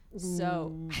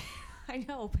 So, I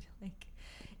know, but like,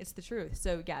 it's the truth.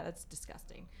 So, yeah, that's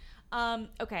disgusting.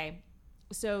 Okay,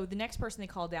 so the next person they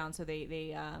called down, so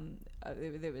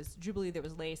there was Jubilee, there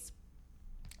was Lace,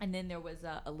 and then there was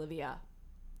Olivia.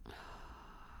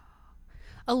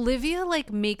 Olivia,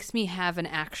 like, makes me have an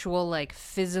actual, like,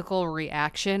 physical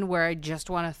reaction where I just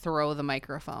want to throw the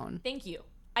microphone. Thank you.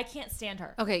 I can't stand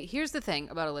her. Okay, here's the thing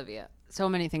about Olivia. So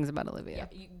many things about Olivia.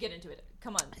 Yeah, you get into it.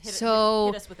 Come on. Hit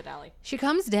us with it, Aly. She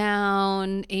comes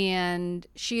down and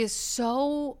she is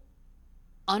so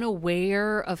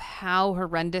unaware of how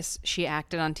horrendous she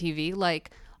acted on TV.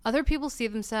 Like, other people see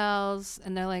themselves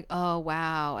and they're like, oh,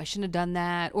 wow, I shouldn't have done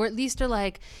that. Or at least are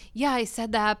like, yeah, I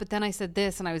said that, but then I said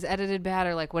this and I was edited bad,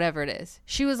 or like whatever it is.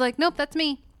 She was like, nope, that's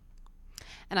me.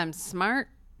 And I'm smart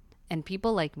and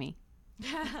people like me.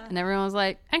 And everyone was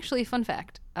like, actually, fun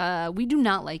fact, we do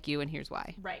not like you and here's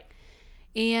why. Right.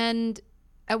 And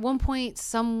at one point,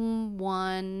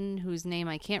 someone whose name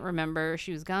I can't remember,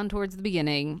 she was gone towards the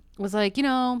beginning, was like, you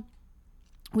know,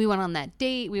 we went on that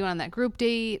date, we went on that group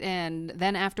date, and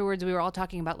then afterwards we were all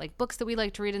talking about like books that we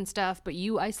like to read and stuff, but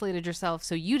you isolated yourself,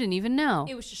 so you didn't even know.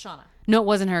 It was Shoshana. No, it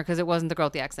wasn't her, because it wasn't the girl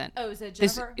with the accent. Oh, was it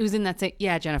Jennifer? It was in that same,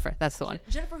 yeah, Jennifer, that's the one.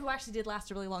 Jennifer, who actually did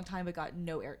last a really long time but got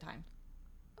no airtime.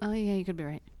 Oh, yeah, you could be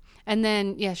right. And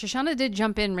then, yeah, Shoshana did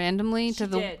jump in randomly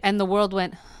and the world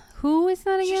went, who is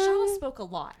that again? Shoshana spoke a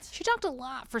lot. She talked a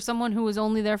lot for someone who was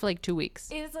only there for like 2 weeks.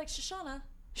 It is like Shoshana.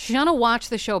 Shoshana watched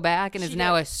the show back and is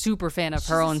now did. a super fan of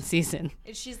her own season.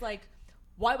 And she's like,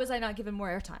 why was I not given more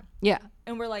airtime? Yeah.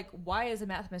 And we're like, why is a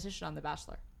mathematician on The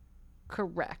Bachelor?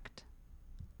 Correct.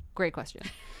 Great question.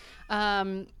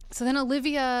 So then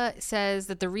Olivia says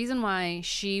that the reason why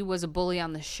she was a bully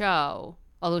on the show,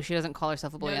 although she doesn't call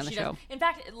herself a bully on the show. In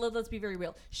fact, let's be very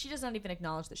real. She does not even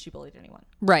acknowledge that she bullied anyone.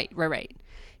 Right.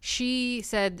 She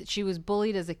said that she was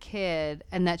bullied as a kid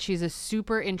and that she's a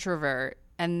super introvert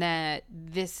and that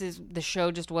the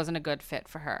show just wasn't a good fit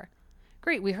for her.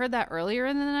 Great. We heard that earlier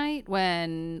in the night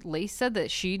when Lace said that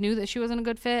she knew that she wasn't a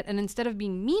good fit. And instead of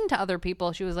being mean to other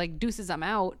people, she was like, deuces, I'm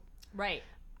out. Right.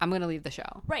 I'm going to leave the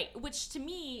show. Right. Which to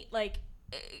me, like,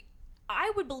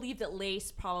 I would believe that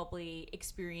Lace probably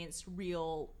experienced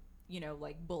real, you know,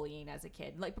 like bullying as a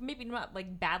kid. Like, maybe not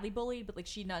like badly bullied, but like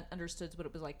she not understood what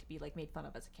it was like to be like made fun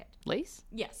of as a kid. Lace?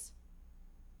 Yes.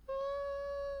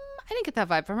 I didn't get that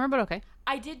vibe from her, but okay.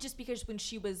 I did, just because when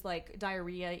she was like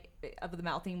diarrhea of the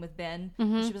mouthing with Ben,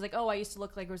 Mm-hmm. she was like, oh, I used to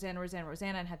look like Rosanna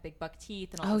and have big buck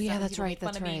teeth and all Oh, this yeah, stuff. that's People right. made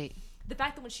fun That's of me. right. The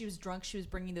fact that when she was drunk, she was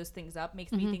bringing those things up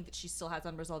makes me think that she still has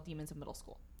unresolved demons of middle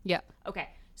school. Yeah. Okay.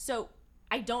 So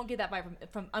I don't get that vibe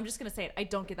from I'm just going to say it. I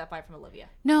don't get that vibe from Olivia.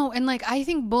 No, and like I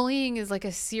think bullying is like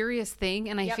a serious thing,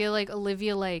 and I feel like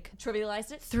Olivia like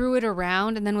Trivialized it? threw it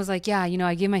around and then was like, yeah, you know,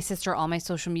 I gave my sister all my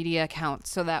social media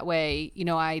accounts so that way, you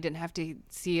know, I didn't have to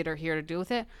see it or hear to deal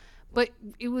with it. But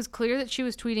it was clear that she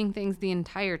was tweeting things the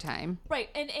entire time. Right.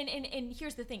 And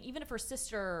here's the thing. Even if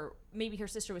maybe her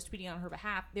sister was tweeting on her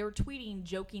behalf, they were tweeting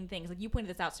joking things. Like, you pointed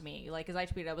this out to me. Like, as I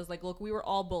tweeted, I was like, look, we were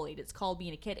all bullied. It's called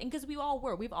being a kid. And because we all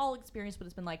were. We've all experienced what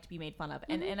it's been like to be made fun of.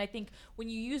 And I think when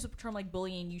you use a term like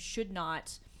bullying, you should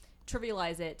not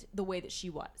trivialize it the way that she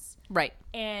was. Right.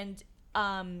 And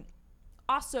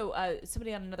also,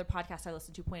 somebody on another podcast I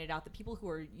listened to pointed out that people who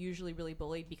are usually really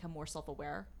bullied become more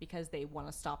self-aware because they want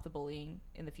to stop the bullying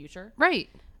in the future. Right.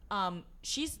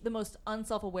 She's the most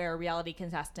unself-aware reality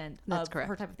contestant That's of correct.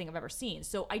 her type of thing I've ever seen.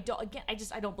 So I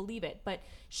don't believe it. But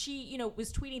she, you know,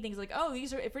 was tweeting things like, "Oh,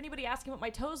 these are, if anybody asking what my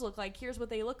toes look like, here's what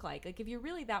they look like." Like, if you're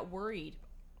really that worried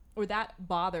or that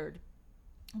bothered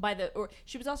by or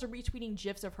she was also retweeting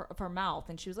gifs of her mouth,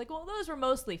 and she was like, well, those were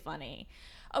mostly funny.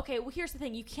 Okay, well, here's the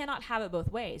thing. You cannot have it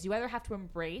both ways. You either have to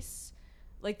embrace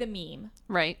like the meme,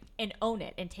 right, and own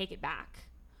it and take it back,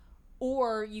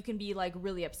 or you can be like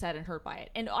really upset and hurt by it.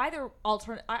 And either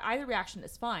reaction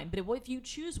is fine, but if you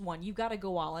choose one, you got to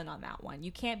go all in on that one.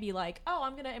 You can't be like, oh,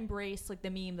 I'm gonna embrace like the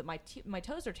meme that my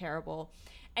toes are terrible,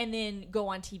 and then go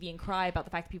on TV and cry about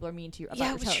the fact that people are mean to you about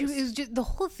your toes. It was just, the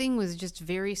whole thing was just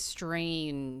very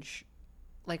strange.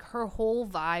 Like, her whole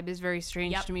vibe is very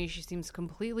strange to me. She seems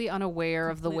completely unaware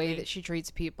of the way that she treats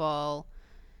people.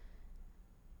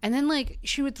 And then, like,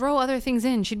 she would throw other things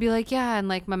in. She'd be like, yeah, and,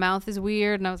 like, my mouth is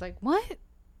weird. And I was like, what?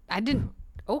 I didn't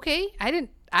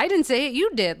say it. You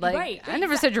did. Like, right. I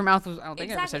never said your mouth was, I don't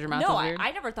think I ever said your mouth was weird. No,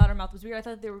 I never thought her mouth was weird. I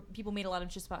thought people made a lot of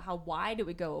just about how wide it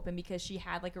would go open because she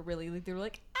had, like, they were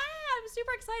like, I'm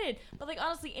super excited. But, like,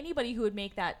 honestly, anybody who would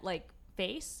make that, like,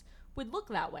 face would look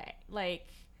that way. Like,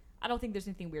 I don't think there's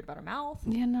anything weird about her mouth.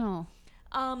 Yeah, no.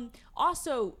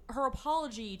 Also, her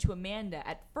apology to Amanda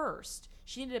at first,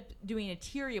 she ended up doing a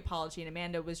teary apology, and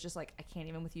Amanda was just like, I can't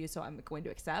even with you, so I'm going to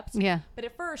accept. Yeah. But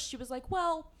at first, she was like,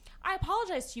 well, I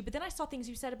apologize to you, but then I saw things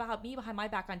you said about me behind my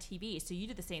back on TV, so you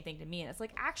did the same thing to me. And it's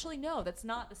like, actually, no, that's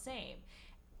not the same.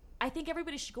 I think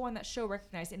everybody should go on that show,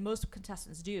 recognize, and most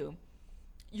contestants do,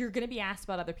 you're going to be asked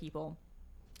about other people.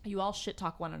 You all shit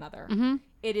talk one another. Mm-hmm.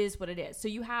 It is what it is. So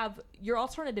you have your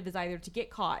alternative is either to get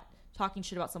caught talking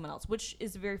shit about someone else, which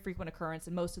is a very frequent occurrence,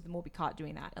 and most of them will be caught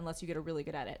doing that unless you get really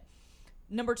good at it.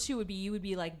 Number 2 would be you would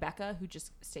be like Becca, who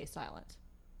just stays silent.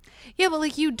 Yeah, but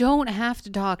like you don't have to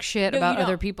talk shit about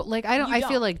other people. Like I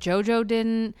feel like JoJo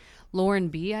didn't. Lauren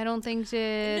B, I don't think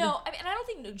did. No, I mean, and I don't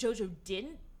think JoJo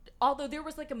didn't. Although there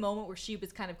was like a moment where she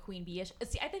was kind of Queen Bee-ish.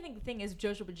 See, I think the thing is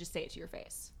JoJo would just say it to your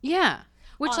face. Yeah.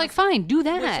 Which, like, fine, do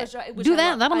that. Which do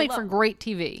that. That'll make for great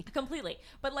TV. Completely.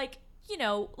 But, like, you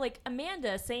know, like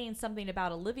Amanda saying something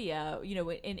about Olivia, you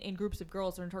know, in groups of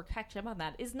girls or in her catch up on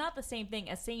that is not the same thing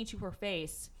as saying to her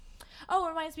face, oh, it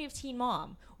reminds me of Teen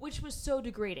Mom, which was so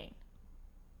degrading.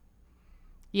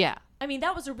 Yeah. I mean,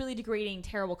 that was a really degrading,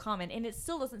 terrible comment, and it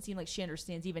still doesn't seem like she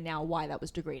understands even now why that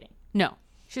was degrading. No.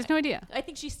 She has no idea. I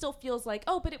think she still feels like,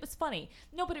 oh, but it was funny.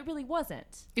 No, but it really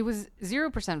wasn't. It was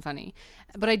 0% funny.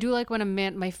 But I do like when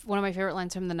one of my favorite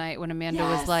lines from the night when Amanda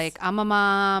was like, I'm a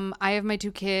mom. I have my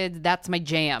 2 kids. That's my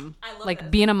jam. I love like this.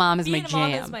 Being a mom is being my a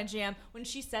jam. Mom is my jam. When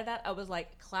she said that, I was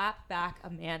like, clap back,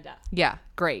 Amanda. Yeah,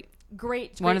 great.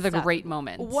 Great one of the stuff. Great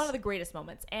moments. One of the greatest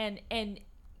moments. And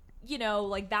you know,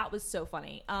 like that was so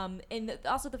funny. And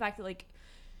also the fact that like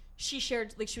she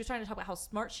shared, like she was trying to talk about how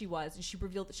smart she was, and she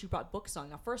revealed that she brought books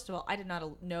on. Now, first of all, I did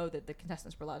not know that the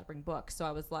contestants were allowed to bring books, so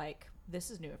I was like,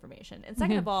 this is new information. And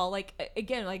second of all, like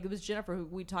again, like it was Jennifer who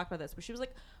we talked about this, but she was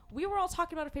like, we were all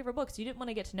talking about our favorite books. You didn't want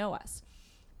to get to know us.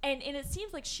 And it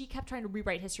seems like she kept trying to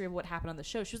rewrite history of what happened on the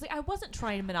show. She was like, I wasn't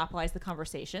trying to monopolize the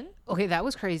conversation. Okay, that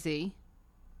was crazy.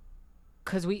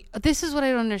 Because this is what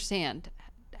I don't understand.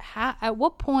 At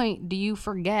what point do you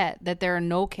forget that there are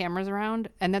no cameras around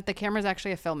and that the cameras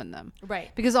actually have film in them? Right.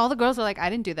 Because all the girls are like,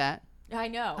 I didn't do that. I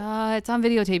know. It's on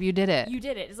videotape. You did it. You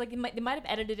did it. It's like they might have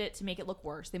edited it to make it look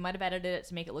worse. They might have edited it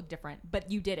to make it look different. But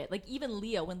you did it. Like even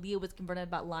Leah, when Leah was confronted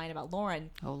about lying about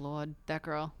Lauren. Oh, Lord. That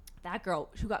girl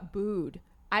who got booed.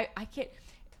 I can't.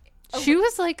 She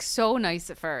was like so nice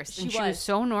at first, and she was was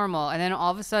so normal, and then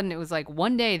all of a sudden it was like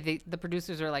one day the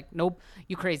producers are like, nope,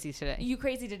 you crazy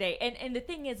today. And the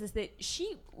thing is that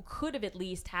she could have at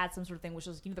least had some sort of thing, which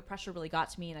was, you know, the pressure really got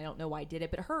to me and I don't know why I did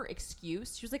it, but her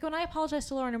excuse, she was like, oh, and I apologize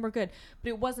to Lauren and we're good, but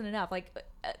it wasn't enough. Like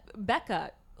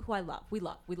Becca, who I love, we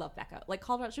love Becca, like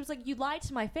called her out. She was like, you lied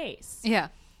to my face. Yeah.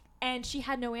 And she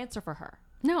had no answer for her.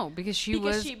 No, because she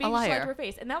was a liar. She lied to her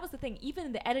face. And that was the thing. Even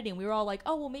in the editing, we were all like,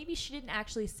 oh, well, maybe she didn't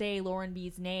actually say Lauren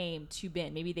B's name to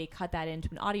Ben. Maybe they cut that into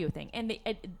an audio thing. And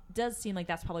it does seem like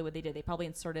that's probably what they did. They probably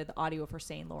inserted the audio of her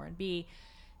saying Lauren B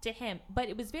to him. But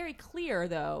it was very clear,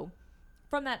 though,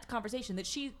 from that conversation that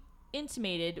she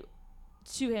intimated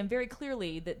to him very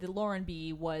clearly that the Lauren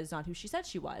B was not who she said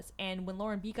she was. And when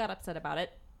Lauren B got upset about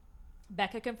it,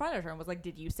 Becca confronted her and was like,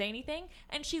 did you say anything?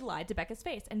 And she lied to Becca's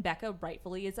face. And Becca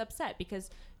rightfully is upset because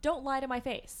don't lie to my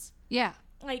face. Yeah.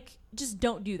 Like, just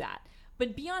don't do that.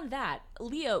 But beyond that,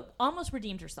 Leah almost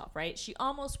redeemed herself, right? She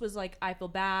almost was like, I feel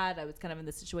bad. I was kind of in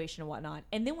this situation and whatnot.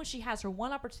 And then when she has her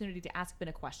one opportunity to ask Ben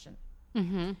a question,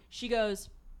 she goes,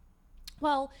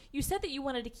 well, you said that you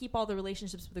wanted to keep all the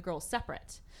relationships with the girls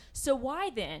separate. So why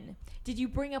then did you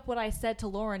bring up what I said to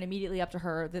Lauren immediately up to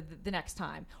her the next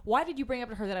time? Why did you bring up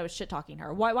to her that I was shit-talking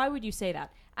her? Why would you say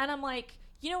that? And I'm like,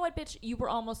 you know what, bitch? You were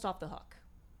almost off the hook.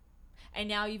 And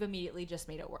now you've immediately just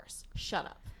made it worse. Shut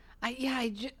up.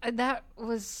 That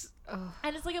was...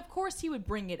 And it's like, of course he would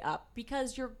bring it up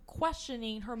because you're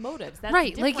questioning her motives. That's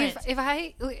right. different.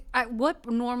 Like if what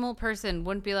normal person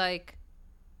wouldn't be like,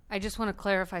 I just want to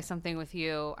clarify something with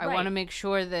you. I want to make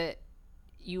sure that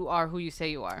you are who you say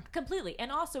you are. Completely.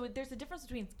 And also, there's a difference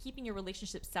between keeping your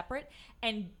relationship separate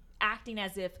and acting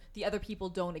as if the other people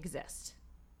don't exist.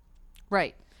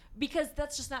 Right. Because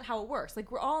that's just not how it works. Like,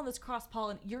 we're all in this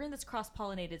you're in this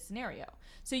cross-pollinated scenario.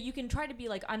 So you can try to be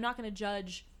like, I'm not going to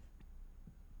judge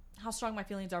how strong my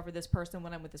feelings are for this person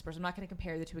when I'm with this person. I'm not going to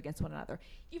compare the two against one another.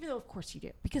 Even though, of course, you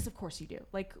do. Because, of course, you do.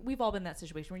 Like, we've all been in that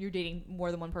situation where you're dating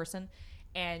more than one person,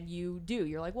 and you do.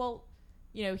 You're like, well,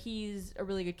 you know, he's a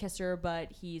really good kisser,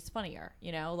 but he's funnier,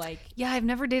 you know? Like... Yeah, I've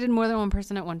never dated more than one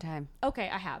person at one time. Okay,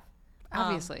 I have.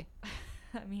 Obviously.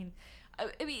 I mean,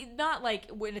 not like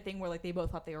in a thing where like they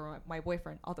both thought they were my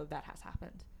boyfriend, although that has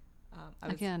happened.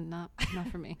 Again, not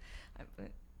for me. I'm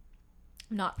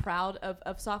not proud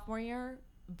of sophomore year,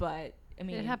 but I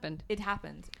mean, it happened. It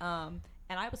happened. And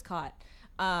I was caught.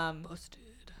 Busted.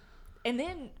 And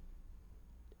then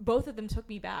both of them took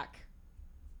me back.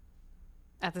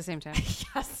 At the same time?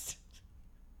 Yes.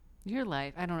 Your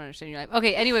life. I don't understand your life.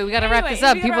 Okay, anyway, we got to wrap this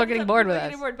up. People are getting bored with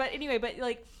us. But anyway, but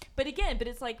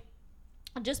it's like,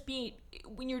 just be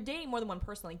when you're dating more than one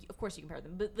person, like of course you compare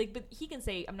them, but he can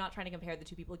say I'm not trying to compare the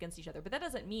two people against each other, but that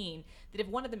doesn't mean that if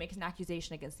one of them makes an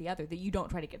accusation against the other that you don't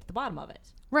try to get to the bottom of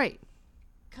it. Right.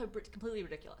 Completely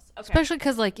ridiculous. Okay. Especially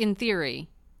because, like, in theory,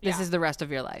 this is the rest of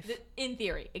your life. In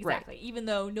theory, exactly. Right. Even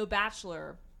though no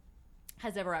Bachelor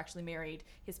has ever actually married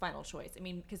his final choice. I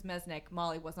mean, because Mesnick,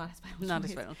 Molly was not his final choice. Not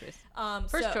his final choice.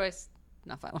 First choice,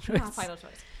 not final choice. Not final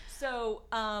choice. So,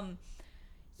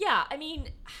 yeah, I mean,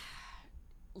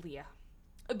 Leah.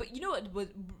 But you know what?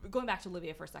 Going back to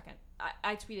Olivia for a second,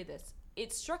 I tweeted this.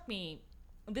 It struck me,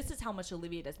 this is how much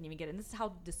Olivia doesn't even get, and this is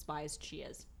how despised she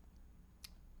is.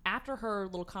 After her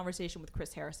little conversation with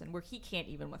Chris Harrison, where he can't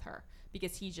even with her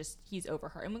because he's over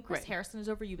her. And when Chris Harrison is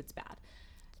over you, it's bad.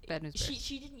 Bad news.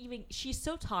 She didn't even, she's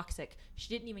so toxic, she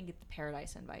didn't even get the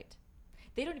Paradise invite.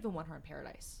 They don't even want her in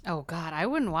Paradise. Oh, God, I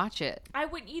wouldn't watch it. I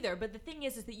wouldn't either. But the thing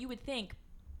is that you would think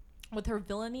with her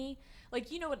villainy, like,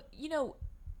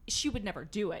 she would never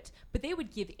do it, but they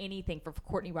would give anything for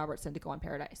Courtney Robertson to go on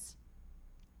Paradise.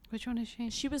 Which one is she?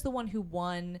 She was the one who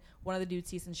won one of the dude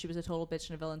seasons. She was a total bitch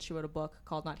and a villain. She wrote a book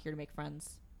called Not Here to Make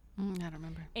Friends. I don't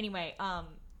remember. Anyway,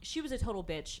 she was a total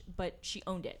bitch, but she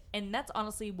owned it. And that's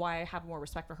honestly why I have more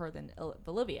respect for her than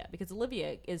Olivia, because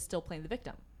Olivia is still playing the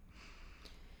victim.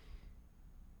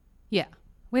 Yeah.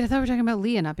 Wait, I thought we were talking about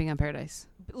Leah not being on Paradise.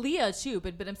 Leah, too,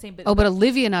 but I'm saying... but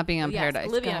Olivia not being on Paradise.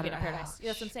 Olivia not being on Paradise. Yeah,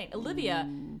 that's what I'm saying. Olivia...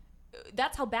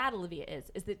 That's how bad Olivia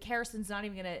is that Harrison's not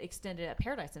even going to extend a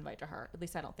Paradise invite to her. At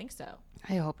least I don't think so.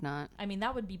 I hope not. I mean,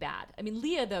 that would be bad. I mean,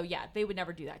 Leah, though, yeah, they would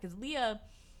never do that. Because Leah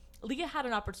had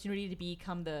an opportunity to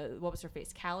become what was her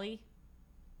face? Callie?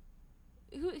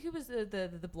 Who was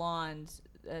the blonde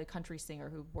country singer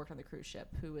who worked on the cruise ship,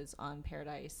 who was on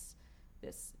Paradise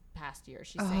this past year?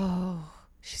 She sang.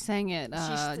 She sang at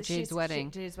Jade's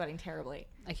wedding. Jade's wedding, terribly.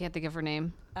 I can't think of her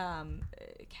name.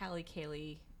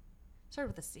 Kaylee. Started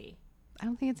with a C. I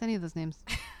don't think it's any of those names.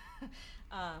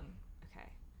 Okay.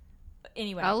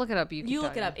 Anyway, I'll look it up. You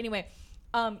look it up. Anyway,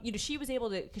 she was able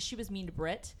to, because she was mean to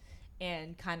Britt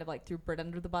and kind of like threw Britt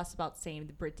under the bus about saying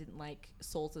that Britt didn't like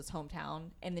Souls'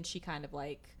 hometown, and then she kind of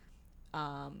like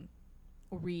Carly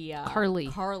Waddell.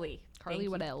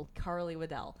 Carly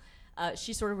Waddell.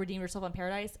 She sort of redeemed herself on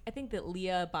Paradise. I think that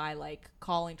Leah, by like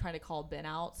trying to call Ben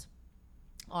out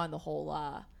on the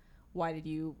whole why did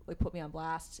you like put me on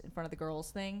blast in front of the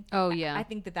girls thing? Oh yeah. I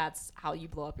think that's how you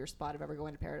blow up your spot of ever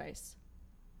going to Paradise.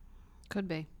 Could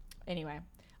be. Anyway,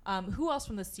 who else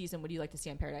from this season would you like to see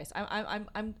on Paradise?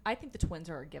 I think the twins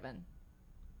are a given.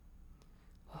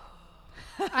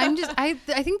 I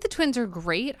think the twins are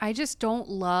great. I just don't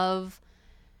love,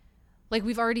 like,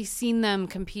 we've already seen them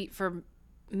compete for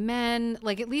men,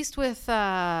 like at least with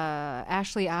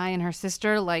Ashley I and her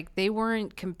sister, like they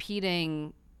weren't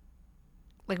competing.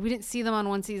 Like, we didn't see them on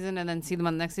one season and then see them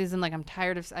on the next season. Like,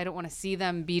 I don't want to see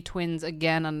them be twins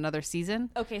again on another season.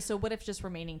 Okay, so what if just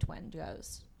remaining twin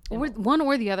goes? Or one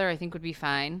or the other, I think, would be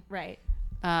fine. Right.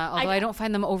 Although I don't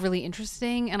find them overly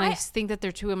interesting, and I think that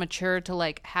they're too immature to,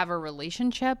 like, have a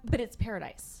relationship. But it's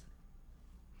Paradise.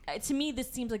 To me,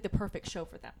 this seems like the perfect show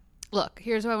for them. Look,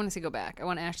 here's what I want to see go back. I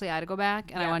want Ashley I to go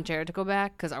back, and I want Jared to go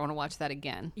back, because I want to watch that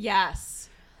again. Yes.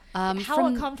 How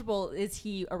uncomfortable is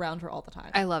he around her all the time?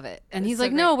 I love it. And he's so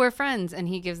like, great. No, we're friends. And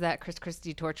he gives that Chris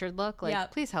Christie tortured look.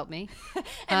 Like, please help me. And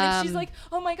then she's like,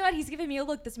 oh my God, he's giving me a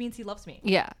look. This means he loves me.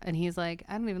 Yeah. And he's like,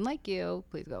 I don't even like you.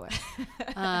 Please go away.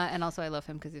 And also I love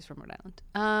him because he's from Rhode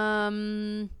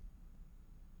Island.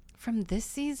 From this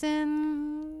season,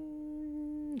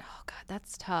 oh God,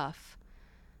 that's tough.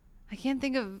 I can't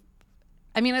think of...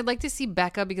 I mean, I'd like to see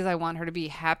Becca because I want her to be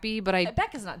happy, but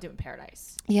Becca's not doing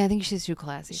Paradise. Yeah, I think she's too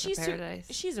classy for Paradise.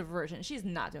 She's a virgin. She's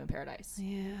not doing Paradise.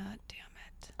 Yeah, damn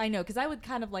it. I know, because I would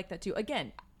kind of like that too.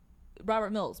 Again,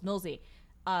 Robert Millsy,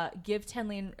 give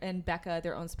Tenley and Becca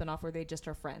their own spinoff where they just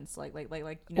are friends, like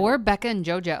or Becca and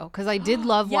JoJo, because I did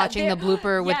love watching the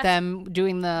blooper with them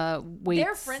doing the weights.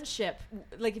 Their friendship,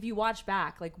 like if you watch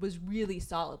back, like was really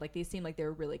solid. Like they seemed like they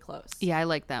were really close. Yeah, I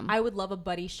like them. I would love a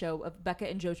buddy show of Becca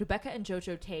and JoJo. Becca and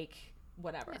JoJo take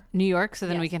whatever New York, so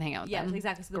then we can hang out with them. Yes,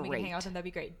 exactly. So then we can hang out with them. That'd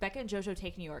be great. Becca and JoJo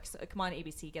take New York. So come on,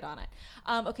 ABC, get on it.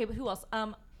 Okay, but who else?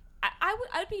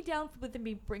 I'd be down with them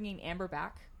bringing Amber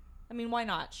back. I mean, why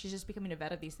not? She's just becoming a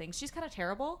vet of these things. She's kind of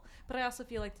terrible, but I also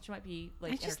feel like that she might be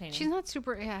like entertaining. She's not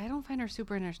super. Yeah, I don't find her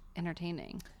super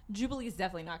entertaining. Jubilee's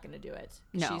definitely not going to do it.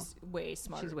 No, she's way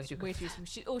smarter. She's way too good.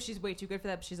 She's way too good for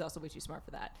that. But she's also way too smart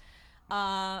for that.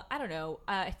 I don't know.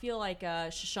 I feel like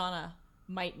Shoshana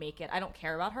might make it. I don't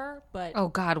care about her, but oh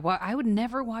God, what? I would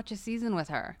never watch a season with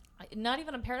her. Not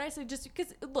even on Paradise. Just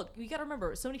because look, you got to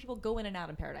remember, so many people go in and out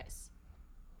in Paradise.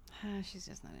 She's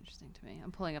just not interesting to me.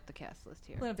 I'm pulling up the cast list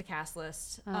here. Pulling up the cast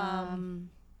list.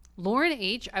 Lauren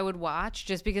H. I would watch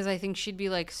just because I think she'd be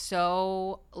like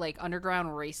so like underground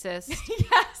racist.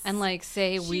 Yes. And like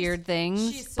say weird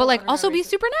things, she's so but like also underground be racist.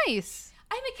 super nice.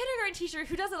 I'm a kindergarten teacher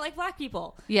who doesn't like black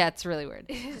people. Yeah, it's really weird.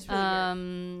 It's really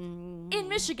weird. In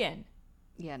Michigan.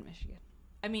 Yeah, in Michigan.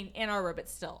 I mean, Ann Arbor, but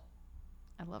still.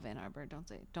 I love Ann Arbor. Don't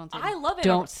say. I love Ann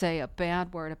Don't Arbor. say a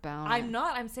bad word about it. I'm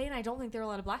not. I'm saying I don't think there are a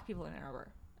lot of black people in Ann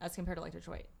Arbor as compared to like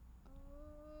Detroit.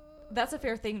 That's a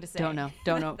fair thing to say. Don't know.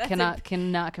 cannot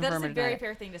confirm That's a or very deny.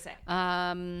 fair thing to say.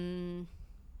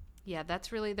 Yeah,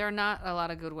 that's really. There are not a lot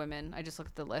of good women. I just looked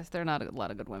at the list. There are not a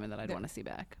lot of good women that I'd want to see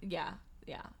back. Yeah.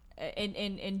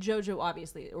 And JoJo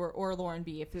obviously, or Lauren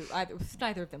B. If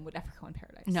neither of them would ever go in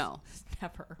Paradise. No,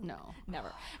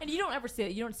 never. And you don't ever see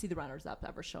it. You don't see the runners up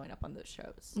ever showing up on those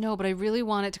shows. No, but I really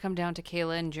want it to come down to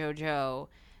Kayla and JoJo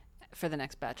for the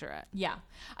next Bachelorette. Yeah,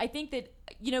 I think that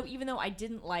even though I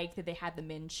didn't like that they had the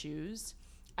men choose,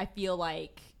 I feel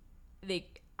like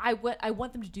I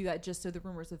want them to do that just so the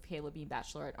rumors of Kayla being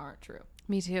Bachelorette aren't true.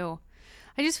 Me too.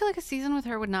 I just feel like a season with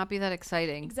her would not be that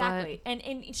exciting. Exactly.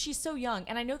 And she's so young.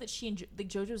 And I know that she and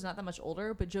JoJo's not that much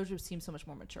older, but JoJo seems so much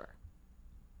more mature.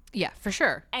 Yeah, for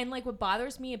sure. And like what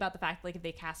bothers me about the fact like if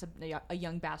they cast a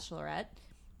young Bachelorette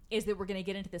is that we're going to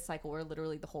get into this cycle where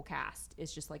literally the whole cast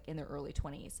is just like in their early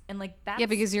 20s. And like that's... Yeah,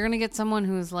 because you're going to get someone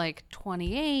who's like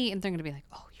 28 and they're going to be like,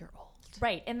 oh, you're old.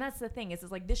 Right. And that's the thing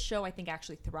is like this show I think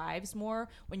actually thrives more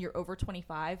when you're over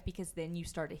 25 because then you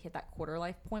start to hit that quarter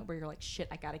life point where you're like, shit,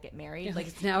 I got to get married. Yeah, like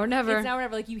it's now or never. It's now or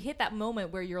never. Like you hit that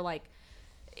moment where you're like,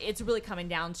 it's really coming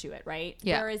down to it, right?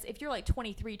 Yeah. Whereas if you're like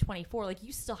 23, 24, like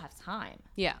you still have time.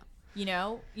 Yeah. You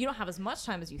don't have as much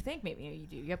time as you think. Maybe you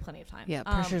do. You have plenty of time. Yeah,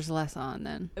 pressure's less on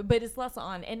then. But it's less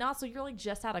on. And also, you're like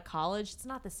just out of college. It's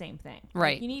not the same thing.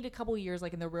 Right. Like, you need a couple years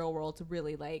like in the real world to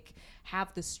really like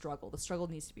have the struggle. The struggle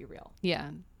needs to be real.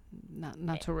 Yeah.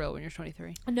 Not so real when you're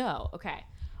 23. No. Okay.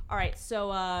 All right.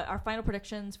 So our final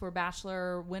predictions for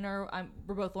Bachelor winner.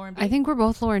 We're both Lauren B. I think we're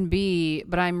both Lauren B,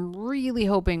 but I'm really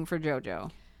hoping for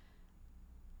JoJo.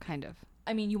 Kind of.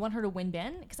 I mean, you want her to win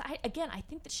Ben? Because I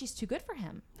think that she's too good for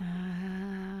him.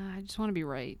 I just want to be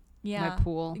right. Yeah. My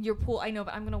pool. Your pool. I know,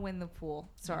 but I'm going to win the pool.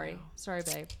 Sorry,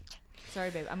 babe.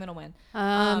 I'm going to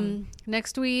win.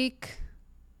 Next week,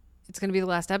 it's going to be the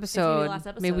last episode.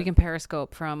 Maybe we can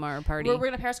Periscope from our party. We're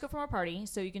going to Periscope from our party,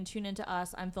 so you can tune into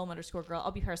us. I'm film_girl.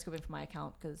 I'll be Periscoping from my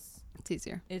account because it's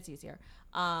easier.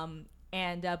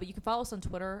 But you can follow us on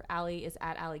Twitter. Aly is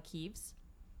at Aly Keeves.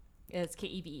 It's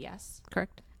Keves.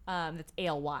 Correct. That's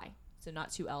ALY. So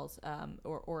not two L's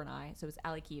or an I. So it's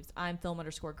Aly Keeves. I'm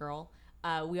film_girl.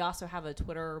 We also have a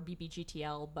Twitter,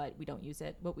 BBGTL, but we don't use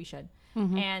it, but we should.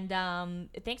 Mm-hmm. And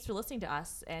thanks for listening to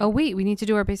us. And oh, wait. We need to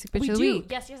do our basic bitch of the week.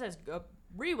 Yes.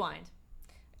 Rewind.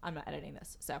 I'm not editing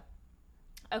this. So,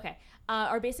 okay.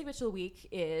 Our basic bitch of the week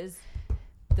is...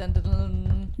 Dun, dun,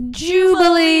 dun,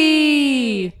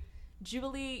 Jubilee!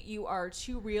 Jubilee, you are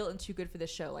too real and too good for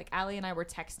this show. Like, Aly and I were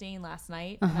texting last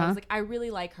night, and I was like, I really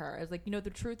like her. I was like, the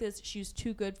truth is, she was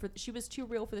too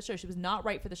real for the show. She was not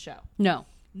right for the show. No.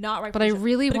 Not right for the show. But I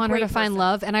really want her to find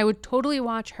love, and I would totally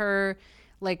watch her,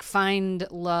 like, find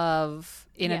love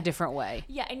in a different way.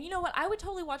 Yeah, and you know what? I would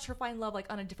totally watch her find love, like,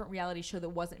 on a different reality show that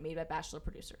wasn't made by Bachelor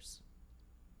producers.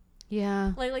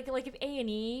 Yeah. Like if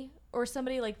A&E or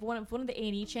somebody like one of the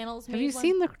A&E channels. Have you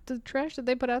seen the trash that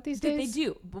they put out these days? They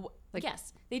do.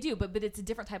 Yes, they do. But it's a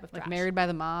different type of trash. Like Married by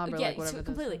the Mob or like whatever. Yeah,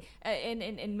 completely.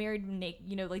 And married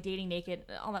naked, like dating naked,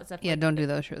 all that stuff. Yeah, don't do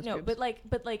those shows. No, but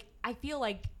I feel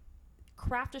like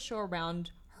craft a show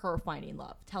around her finding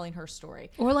love, telling her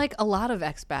story, or like a lot of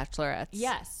ex-bachelorettes.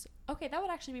 Yes. Okay, that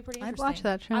would actually be pretty interesting. I'd watch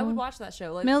that show. I would watch that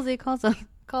show. Like, Millsy calls us.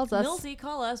 Millsy,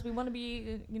 call us. We want to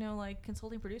be, like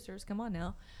consulting producers. Come on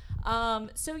now.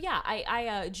 So yeah,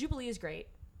 I Jubilee is great.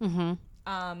 Mm-hmm.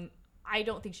 I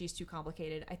don't think she's too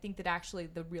complicated. I think that actually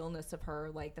the realness of her,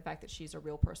 like the fact that she's a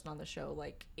real person on the show,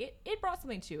 like it brought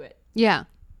something to it. Yeah.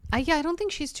 I don't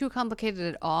think she's too complicated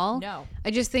at all. No.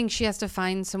 I just think she has to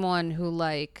find someone who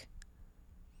like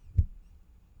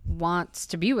wants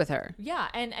to be with her. Yeah,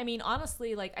 and I mean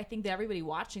honestly, like I think that everybody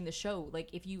watching the show, like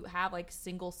if you have like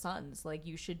single sons, like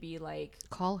you should be like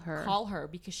call her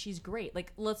because she's great.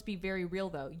 Like let's be very real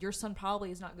though, your son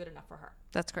probably is not good enough for her.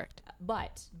 That's correct.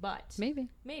 But maybe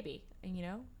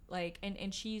and like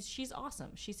and she's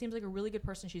awesome. She seems like a really good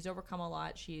person. She's overcome a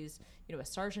lot. She's a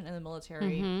sergeant in the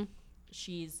military. Mm-hmm.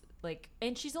 She's like,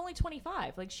 and she's only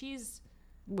 25. Like she's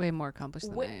way more accomplished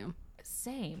than I am.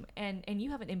 Same. And you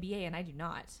have an MBA and I do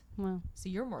not. Well, so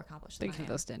you're more accomplished than I am. Don't give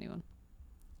those to anyone.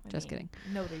 Just kidding.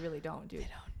 No, they really don't, dude.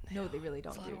 They they really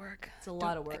don't. It's a lot of work. It's a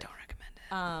lot of work. I don't recommend it.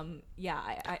 Yeah,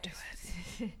 I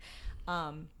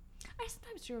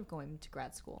sometimes dream of going to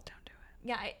grad school. Don't do it.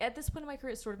 Yeah, at this point in my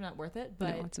career, it's sort of not worth it,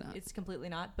 but No, it's not. It's completely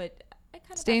not. But I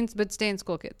kind of Stay in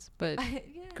school, kids. But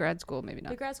yeah. grad school, maybe The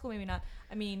not. grad school, maybe not.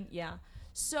 I mean, yeah.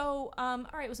 So, all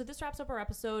right. So this wraps up our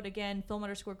episode. Again,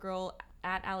 film_girl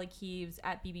at Aly Keeves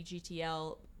at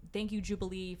BBGTL. Thank you,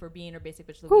 Jubilee, for being our basic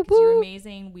bitch of the week. Because you're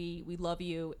amazing. We love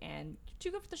you, and you're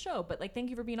too good for the show. But like, thank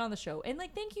you for being on the show, and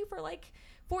like, thank you for like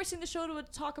forcing the show to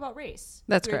talk about race.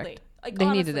 That's weirdly. correct. Like, They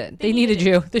honestly, needed it. They needed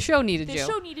you. The show needed The you.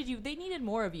 show needed you. They needed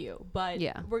more of you. But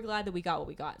Yeah. we're glad that we got what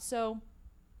we got. So,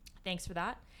 thanks for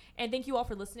that, and thank you all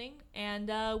for listening. And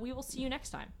we will see you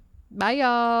next time. Bye,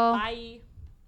 y'all. Bye.